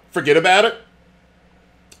don't forget about it.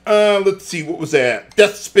 Let's see, what was that?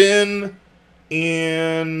 Death Spin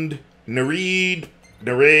and Narade,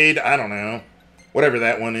 I don't know. Whatever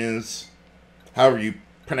that one is. However you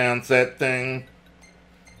pronounce that thing.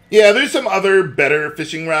 Yeah, there's some other better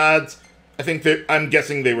fishing rods. I think I'm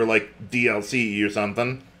guessing they were like DLC or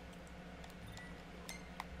something.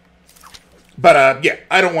 But yeah,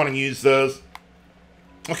 I don't want to use those.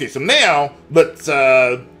 Okay, so now let's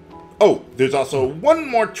oh, there's also one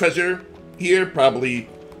more treasure here, probably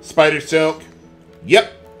spider silk.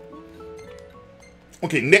 Yep.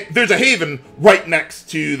 Okay, there's a haven right next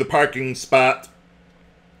to the parking spot.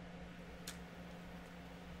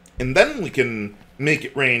 And then we can make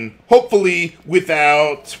it rain, hopefully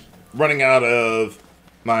without running out of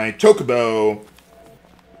my chocobo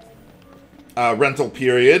rental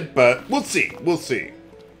period, but we'll see, we'll see.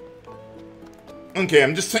 Okay,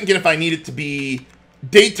 I'm just thinking if I need it to be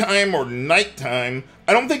daytime or nighttime.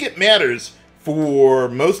 I don't think it matters for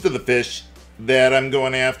most of the fish that I'm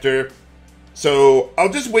going after. So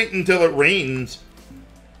I'll just wait until it rains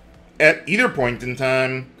at either point in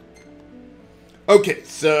time. Okay,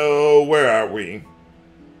 so where are we?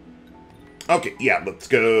 Okay, yeah, let's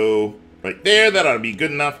go right there. That ought to be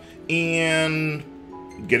good enough. And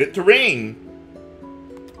get it to rain.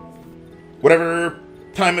 Whatever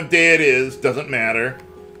time of day it is, doesn't matter.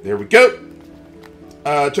 There we go.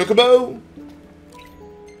 Chocobo?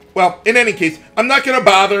 Well, in any case, I'm not going to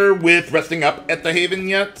bother with resting up at the Haven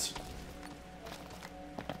yet.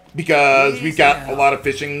 Because we've got a lot of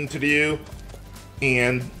fishing to do.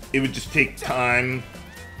 And it would just take time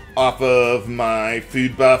off of my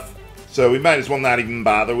food buff. So we might as well not even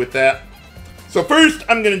bother with that. So first,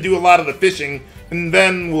 I'm going to do a lot of the fishing. And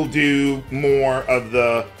then we'll do more of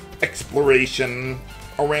the exploration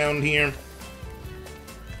around here.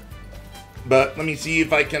 But let me see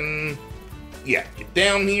if I can... Yeah, get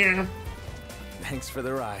down here. Thanks for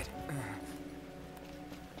the ride.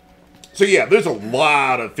 So yeah, there's a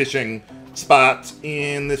lot of fishing spots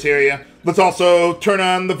in this area. Let's also turn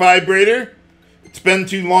on the vibrator. It's been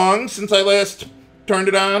too long since I last turned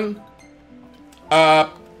it on.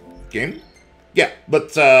 Game? Yeah,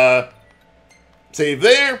 let's save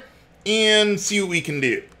there and see what we can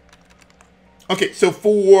do. Okay, so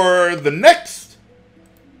for the next,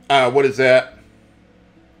 what is that?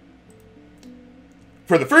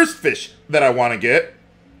 For the first fish that I want to get,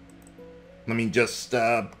 let me just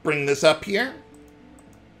bring this up here.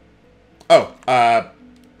 Oh,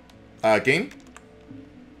 game?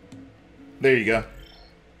 There you go.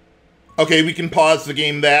 Okay, we can pause the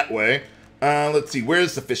game that way. Let's see,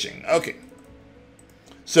 where's the fishing? Okay.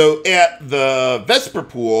 So at the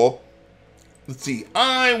Vesperpool, let's see,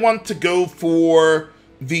 I want to go for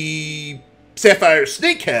the sapphire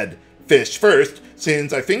snakehead fish first,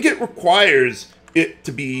 since I think it requires it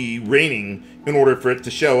to be raining in order for it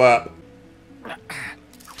to show up.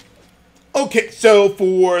 Okay, so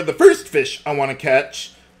for the first fish I want to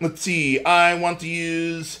catch, let's see, I want to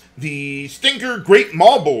use the Stinker Great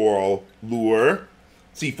Marlboro lure.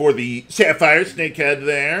 Let's see, for the sapphire snakehead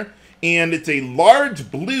there. And it's a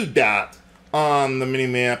large blue dot on the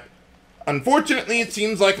minimap. Unfortunately, it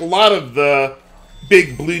seems like a lot of the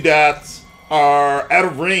big blue dots are out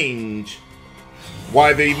of range.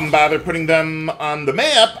 Why they even bother putting them on the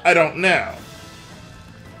map, I don't know.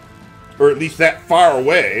 Or at least that far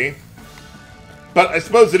away. But I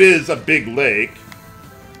suppose it is a big lake.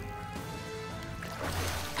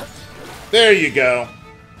 There you go.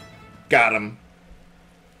 Got him.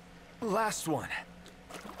 Last one.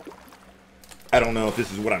 I don't know if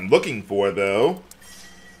this is what I'm looking for, though.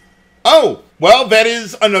 Oh, well, that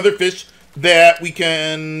is another fish that we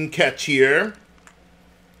can catch here.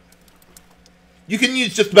 You can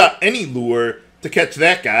use just about any lure to catch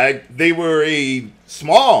that guy. They were a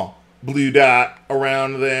small blue dot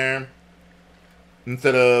around there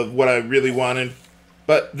instead of what I really wanted.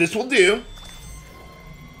 But this will do.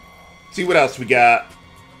 See what else we got.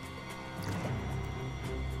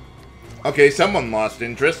 Okay, someone lost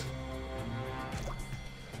interest.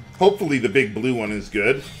 Hopefully the big blue one is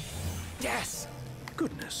good. Yes!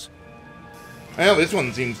 Goodness. Well, this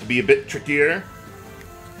one seems to be a bit trickier.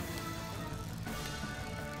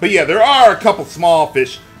 But yeah, there are a couple small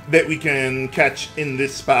fish that we can catch in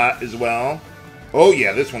this spot as well. Oh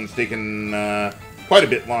yeah, this one's taking quite a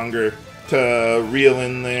bit longer to reel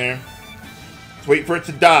in there. Let's wait for it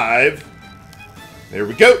to dive. There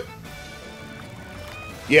we go.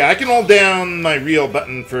 Yeah, I can hold down my reel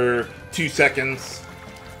button for 2 seconds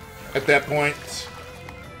at that point.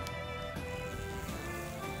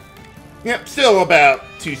 Yep, still about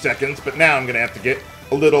 2 seconds, but now I'm going to have to get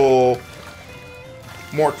a little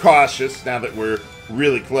more cautious now that we're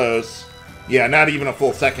really close. Yeah, not even a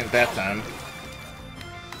full second that time.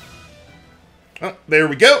 Oh, there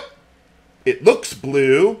we go. It looks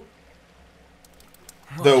blue.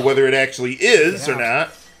 Though whether it actually is or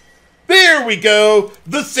not. There we go!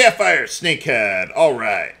 The sapphire snakehead.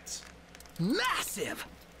 Alright. Massive!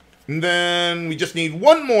 And then we just need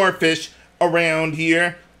one more fish around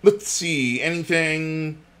here. Let's see.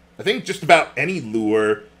 Anything... I think just about any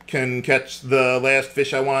lure can catch the last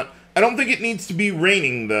fish I want. I don't think it needs to be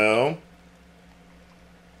raining, though.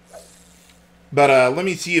 But let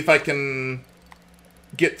me see if I can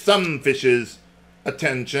get some fish's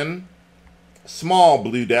attention. Small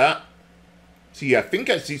blue dot. See, I think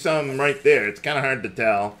I see some right there. It's kind of hard to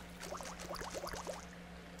tell.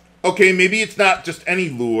 Okay, maybe it's not just any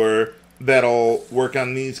lure that'll work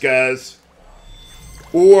on these guys.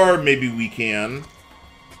 Or maybe we can,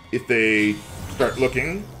 if they start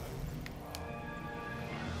looking.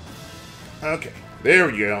 Okay, there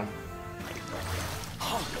we go.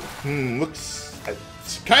 Looks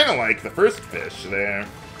it's kind of like the first fish there.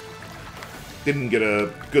 Didn't get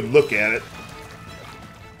a good look at it.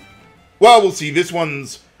 Well, we'll see. This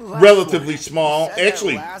one's relatively small.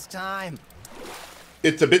 Actually,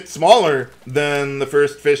 it's a bit smaller than the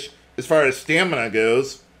first fish as far as stamina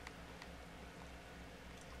goes.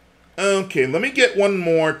 Okay, let me get one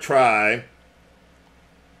more try.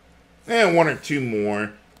 one or two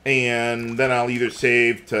more. And then I'll either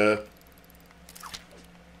save to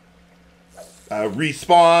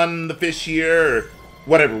respawn the fish here, or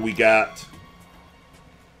whatever we got.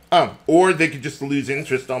 Oh, or they could just lose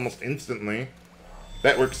interest almost instantly.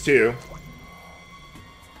 That works too.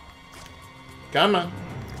 Come on.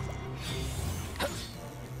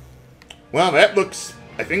 Well, that looks,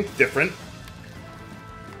 I think, different.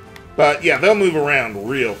 But yeah, they'll move around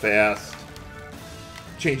real fast,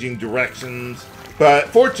 changing directions. But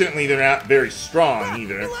fortunately, they're not very strong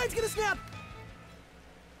either.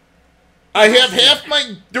 I have half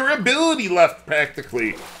my durability left,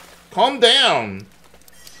 practically. Calm down.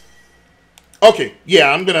 Okay,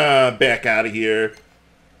 yeah, I'm gonna back out of here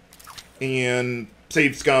and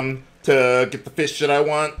save scum to get the fish that I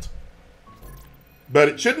want. But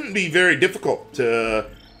it shouldn't be very difficult to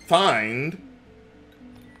find,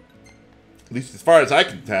 at least as far as I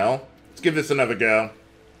can tell. Let's give this another go.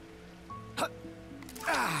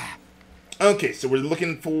 Okay, so we're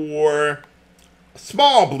looking for a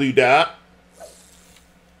small blue dot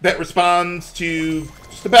that responds to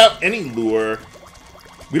just about any lure.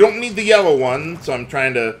 We don't need the yellow one, so I'm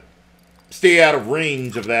trying to stay out of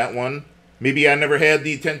range of that one. Maybe I never had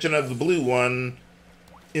the attention of the blue one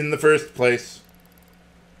in the first place.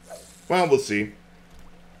 Well, we'll see.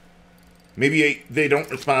 Maybe they don't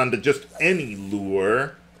respond to just any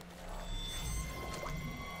lure.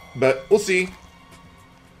 But we'll see.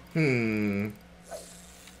 Turn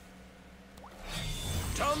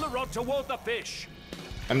the rod toward the fish.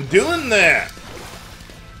 I'm doing that.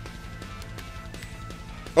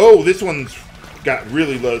 Oh, this one's got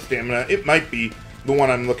really low stamina. It might be the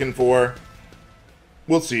one I'm looking for.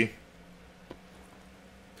 We'll see.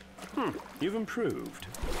 You've improved.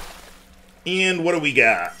 And what do we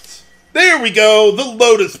got? There we go! The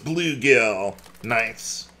Lotus Bluegill.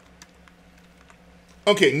 Nice.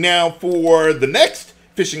 Okay, now for the next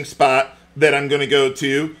fishing spot that I'm going to go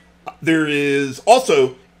to, there is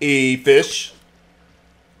also a fish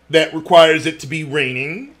that requires it to be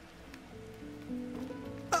raining.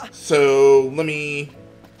 So, let me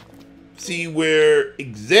see where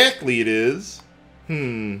exactly it is.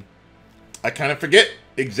 I kind of forget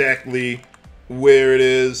exactly where it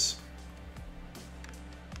is.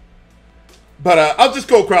 But I'll just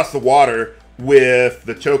go across the water with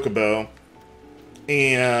the chocobo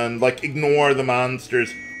and, like, ignore the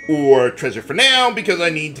monsters or treasure for now because I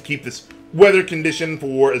need to keep this weather condition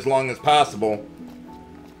for as long as possible.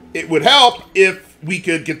 It would help if we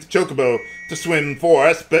could get the chocobo to swim for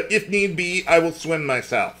us, but if need be, I will swim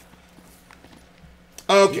myself.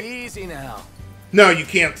 Okay. Easy now. No, you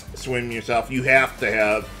can't swim yourself. You have to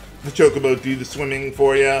have the chocobo do the swimming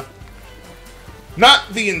for you.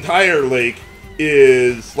 Not the entire lake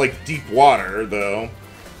is, like, deep water, though.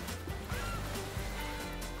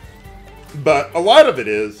 But a lot of it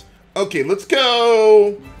is. Okay, let's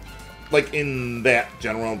go, like, in that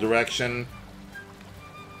general direction.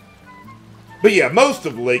 But yeah, most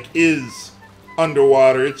of the lake is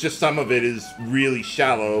underwater. It's just some of it is really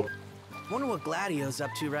shallow. Wonder what Gladio's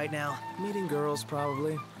up to right now. Meeting girls,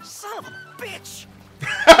 probably. Son of a bitch!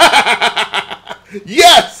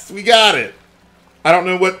 Yes! We got it! I don't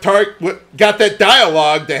know what got that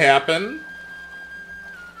dialogue to happen,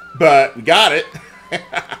 but we got it.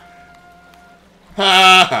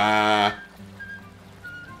 Ha ha.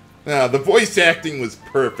 Now, the voice acting was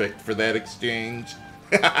perfect for that exchange.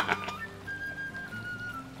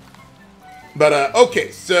 But,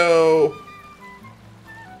 okay, so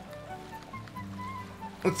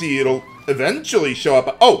let's see, it'll eventually show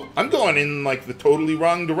up. Oh, I'm going in, like, the totally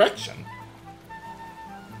wrong direction.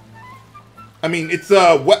 I mean, it's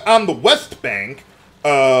on the west bank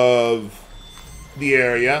of the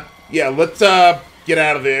area. Yeah, let's get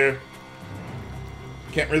out of there.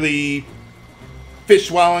 Can't really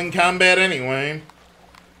fish while in combat anyway.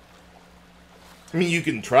 I mean, you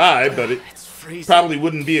can try, but it probably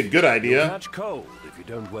wouldn't be a good idea. You'll catch cold if you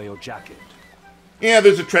don't wear your jacket. Yeah,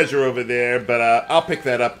 there's a treasure over there, but I'll pick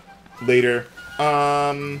that up later.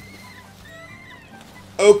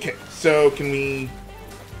 Okay, so can we...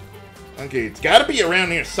 Okay, it's got to be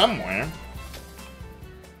around here somewhere.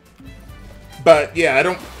 But, yeah, I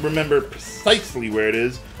don't remember precisely where it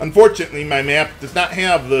is. Unfortunately, my map does not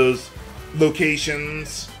have those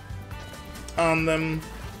locations on them.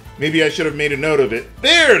 Maybe I should have made a note of it.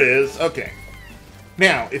 There it is! Okay.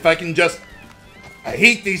 Now, if I can just... I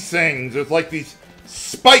hate these things. There's like these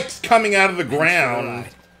spikes coming out of the ground.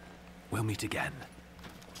 We'll meet again.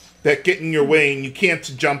 That get in your way, and you can't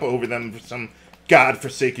jump over them for some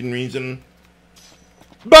godforsaken reason.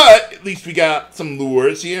 But, at least we got some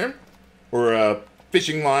lures here. Or a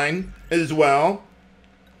fishing line as well.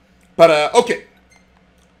 But, okay.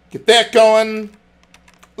 Get that going.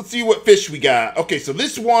 Let's see what fish we got. Okay, so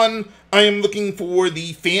this one, I am looking for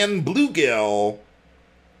the fan bluegill.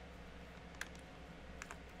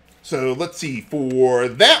 So, let's see. For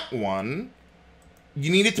that one,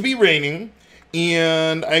 you need it to be raining.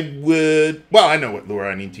 And I would... Well, I know what lure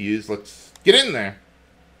I need to use. Let's get in there.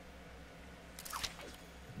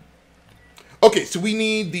 Okay, so we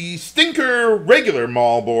need the Stinker regular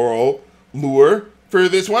Marlboro lure for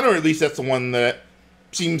this one, or at least that's the one that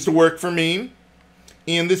seems to work for me.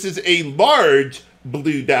 And this is a large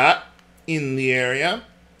blue dot in the area.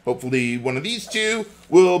 Hopefully one of these two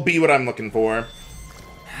will be what I'm looking for.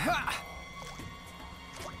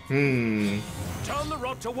 Turn the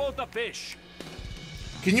rod toward the fish.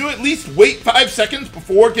 Can you at least wait 5 seconds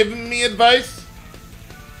before giving me advice?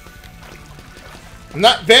 I'm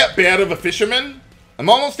not that bad of a fisherman. I'm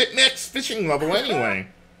almost at max fishing level anyway.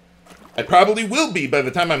 I probably will be by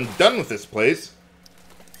the time I'm done with this place.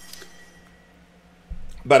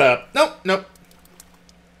 But, nope.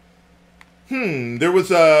 There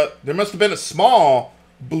must have been a small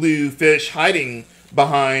blue fish hiding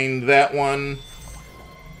behind that one.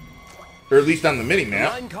 Or at least on the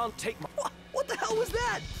mini-map. What the hell was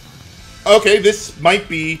that? Okay, this might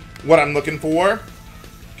be what I'm looking for.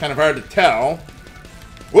 Kind of hard to tell.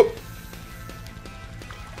 Whoop.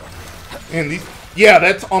 And these... Yeah,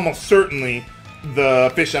 that's almost certainly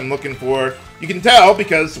the fish I'm looking for. You can tell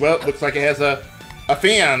because, well, it looks like it has a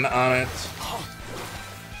fan on it.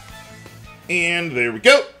 And there we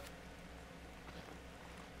go.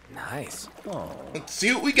 Nice. Let's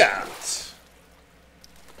see what we got.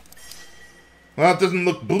 Well, it doesn't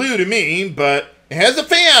look blue to me, but it has a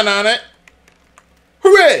fan on it.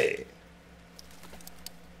 Hooray!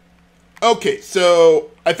 Okay,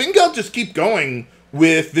 so I think I'll just keep going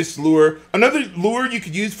with this lure. Another lure you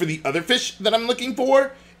could use for the other fish that I'm looking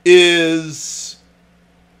for is,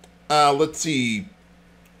 let's see,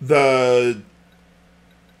 where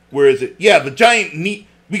is it? Yeah, the giant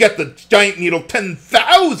we got the giant needle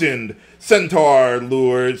 10,000 centaur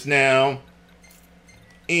lures now.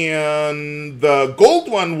 And the gold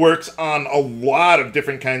one works on a lot of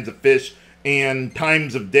different kinds of fish and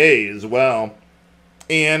times of day as well.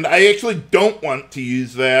 And I actually don't want to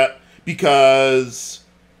use that because,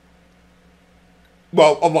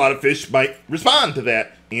 well, a lot of fish might respond to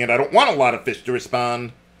that. And I don't want a lot of fish to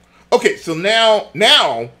respond. Okay, so now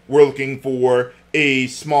we're looking for a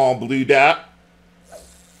small blue dot.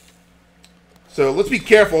 So let's be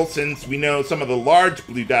careful since we know some of the large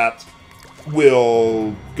blue dots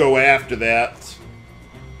will go after that.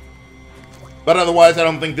 But otherwise, I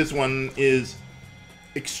don't think this one is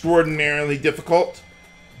extraordinarily difficult.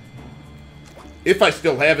 If I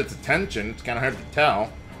still have its attention, it's kind of hard to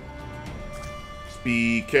tell. Just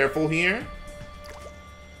be careful here.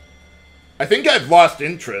 I think I've lost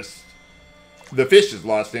interest. The fish has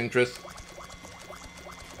lost interest.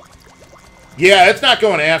 Yeah, it's not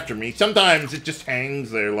going after me. Sometimes it just hangs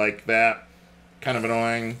there like that. Kind of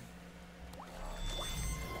annoying.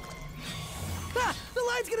 Ah, the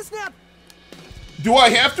line's gonna snap. Do I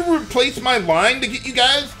have to replace my line to get you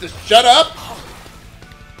guys to shut up?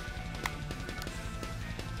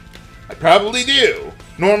 I probably do.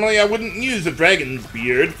 Normally I wouldn't use a dragon's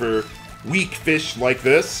beard for weak fish like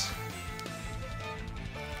this.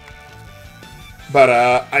 But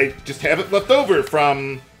I just have it left over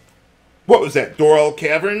from, what was that, Doral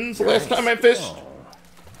Caverns last time I fished?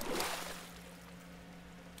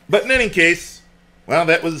 But in any case, well,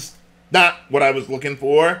 that was not what I was looking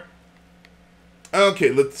for.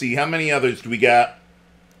 Okay, let's see. How many others do we got?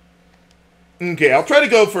 Okay, I'll try to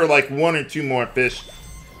go for like 1 or 2 more fish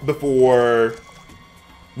before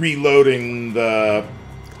reloading the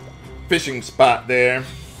fishing spot there.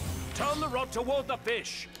 Turn the rod toward the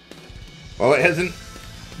fish. Well, it hasn't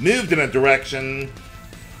moved in a direction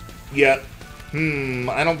yet.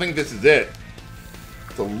 I don't think this is it.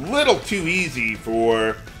 It's a little too easy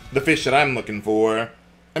for the fish that I'm looking for.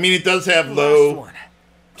 I mean, it does have low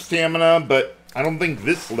stamina, but I don't think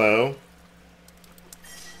this low.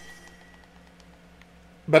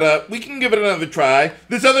 But we can give it another try.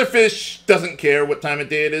 This other fish doesn't care what time of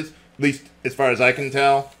day it is, at least as far as I can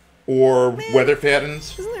tell, or weather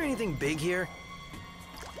patterns. Isn't there anything big here?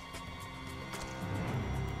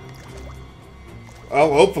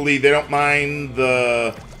 Well, hopefully they don't mind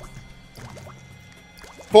the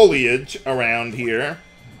foliage around here.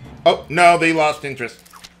 Oh, no, they lost interest.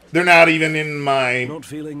 They're not even in my Not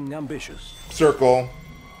feeling ambitious. circle.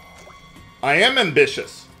 I am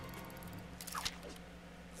ambitious.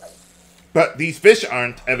 But these fish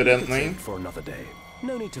aren't, evidently. For another day.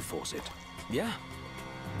 No need to force it. Yeah.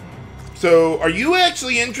 So, are you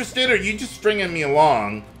actually interested, or are you just stringing me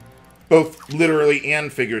along? Both literally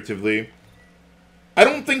and figuratively. I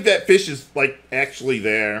don't think that fish is, like, actually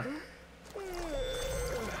there.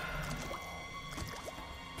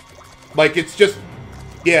 Like, it's just...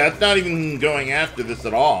 Yeah, it's not even going after this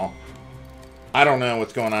at all. I don't know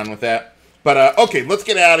what's going on with that. But, okay, let's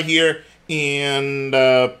get out of here and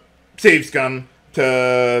save scum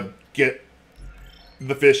to get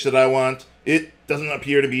the fish that I want. It doesn't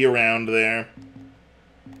appear to be around there.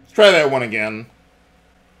 Let's try that one again.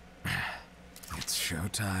 It's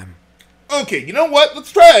showtime. Okay, you know what?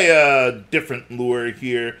 Let's try a different lure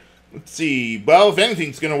here. Let's see. Well, if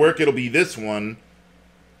anything's going to work, it'll be this one.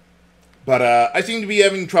 But I seem to be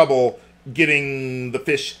having trouble getting the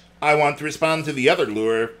fish I want to respond to the other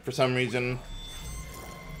lure for some reason.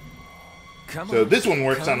 So this one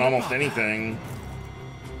works on almost anything.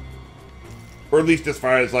 Or at least as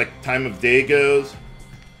far as, like, time of day goes.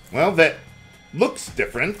 Well, that looks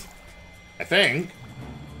different, I think.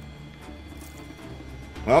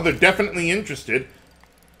 Well, they're definitely interested.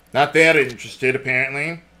 Not that interested,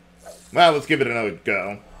 apparently. Well, let's give it another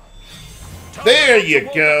go. There you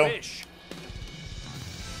go.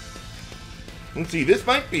 Let's see, this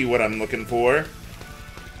might be what I'm looking for.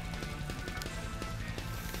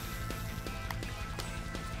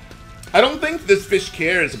 I don't think this fish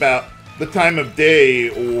cares about the time of day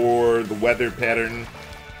or the weather pattern.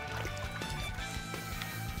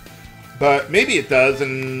 But maybe it does,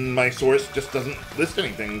 and my source just doesn't list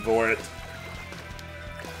anything for it.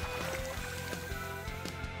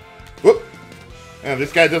 Whoop! Now,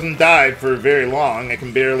 this guy doesn't dive for very long. I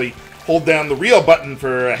can barely hold down the reel button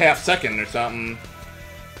for a half second or something.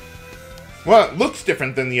 Well, it looks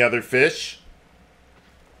different than the other fish.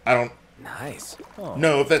 I don't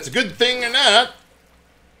know if that's a good thing or not.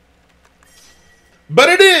 But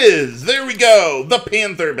it is! There we go! The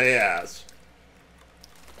Panther Bass.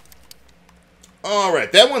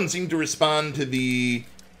 Alright, that one seemed to respond to the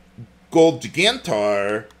Gold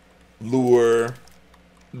Gigantar lure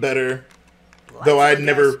better. Though I'd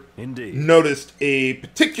never noticed a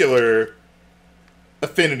particular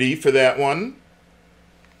affinity for that one.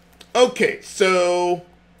 Okay, so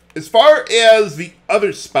as far as the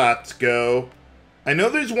other spots go, I know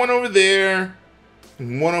there's one over there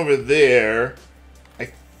and one over there.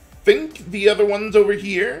 I think the other one's over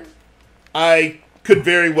here. I could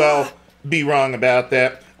very well be wrong about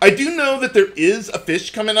that. I do know that there is a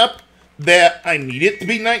fish coming up that I need it to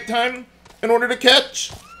be nighttime in order to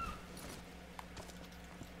catch.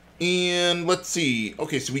 And let's see.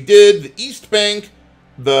 Okay, so we did the East Bank,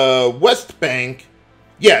 the West Bank.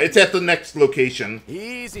 Yeah, it's at the next location.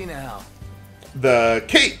 Easy now. The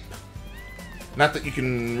Cape. Not that you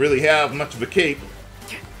can really have much of a cape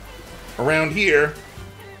around here.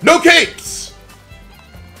 No capes!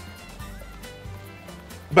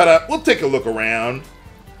 But we'll take a look around.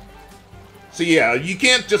 So yeah, you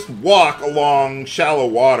can't just walk along shallow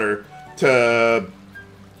water to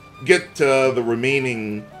get to the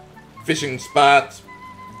remaining fishing spots,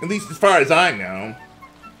 at least as far as I know.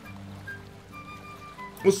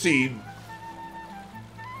 We'll see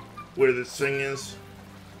where this thing is.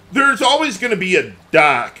 There's always going to be a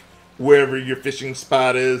dock wherever your fishing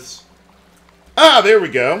spot is. Ah, there we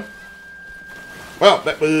go. Well,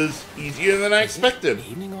 that was easier than I expected.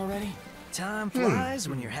 Evening already? Time flies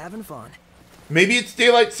when you're having fun. Maybe it's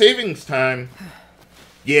daylight savings time.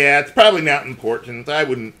 Yeah, it's probably not important. I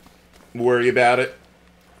wouldn't worry about it.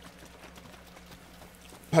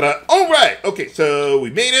 But, alright. Okay, so we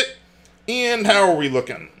made it. And how are we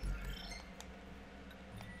looking?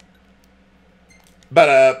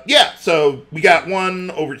 But, yeah, so we got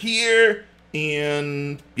one over here.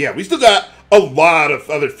 And, yeah, we still got a lot of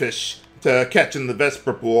other fish to catch in the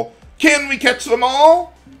Vesperpool. Can we catch them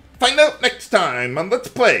all? Find out next time on Let's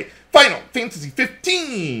Play Final Fantasy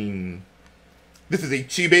 15. This is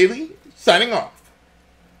H.C. Bailey, signing off.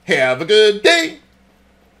 Have a good day.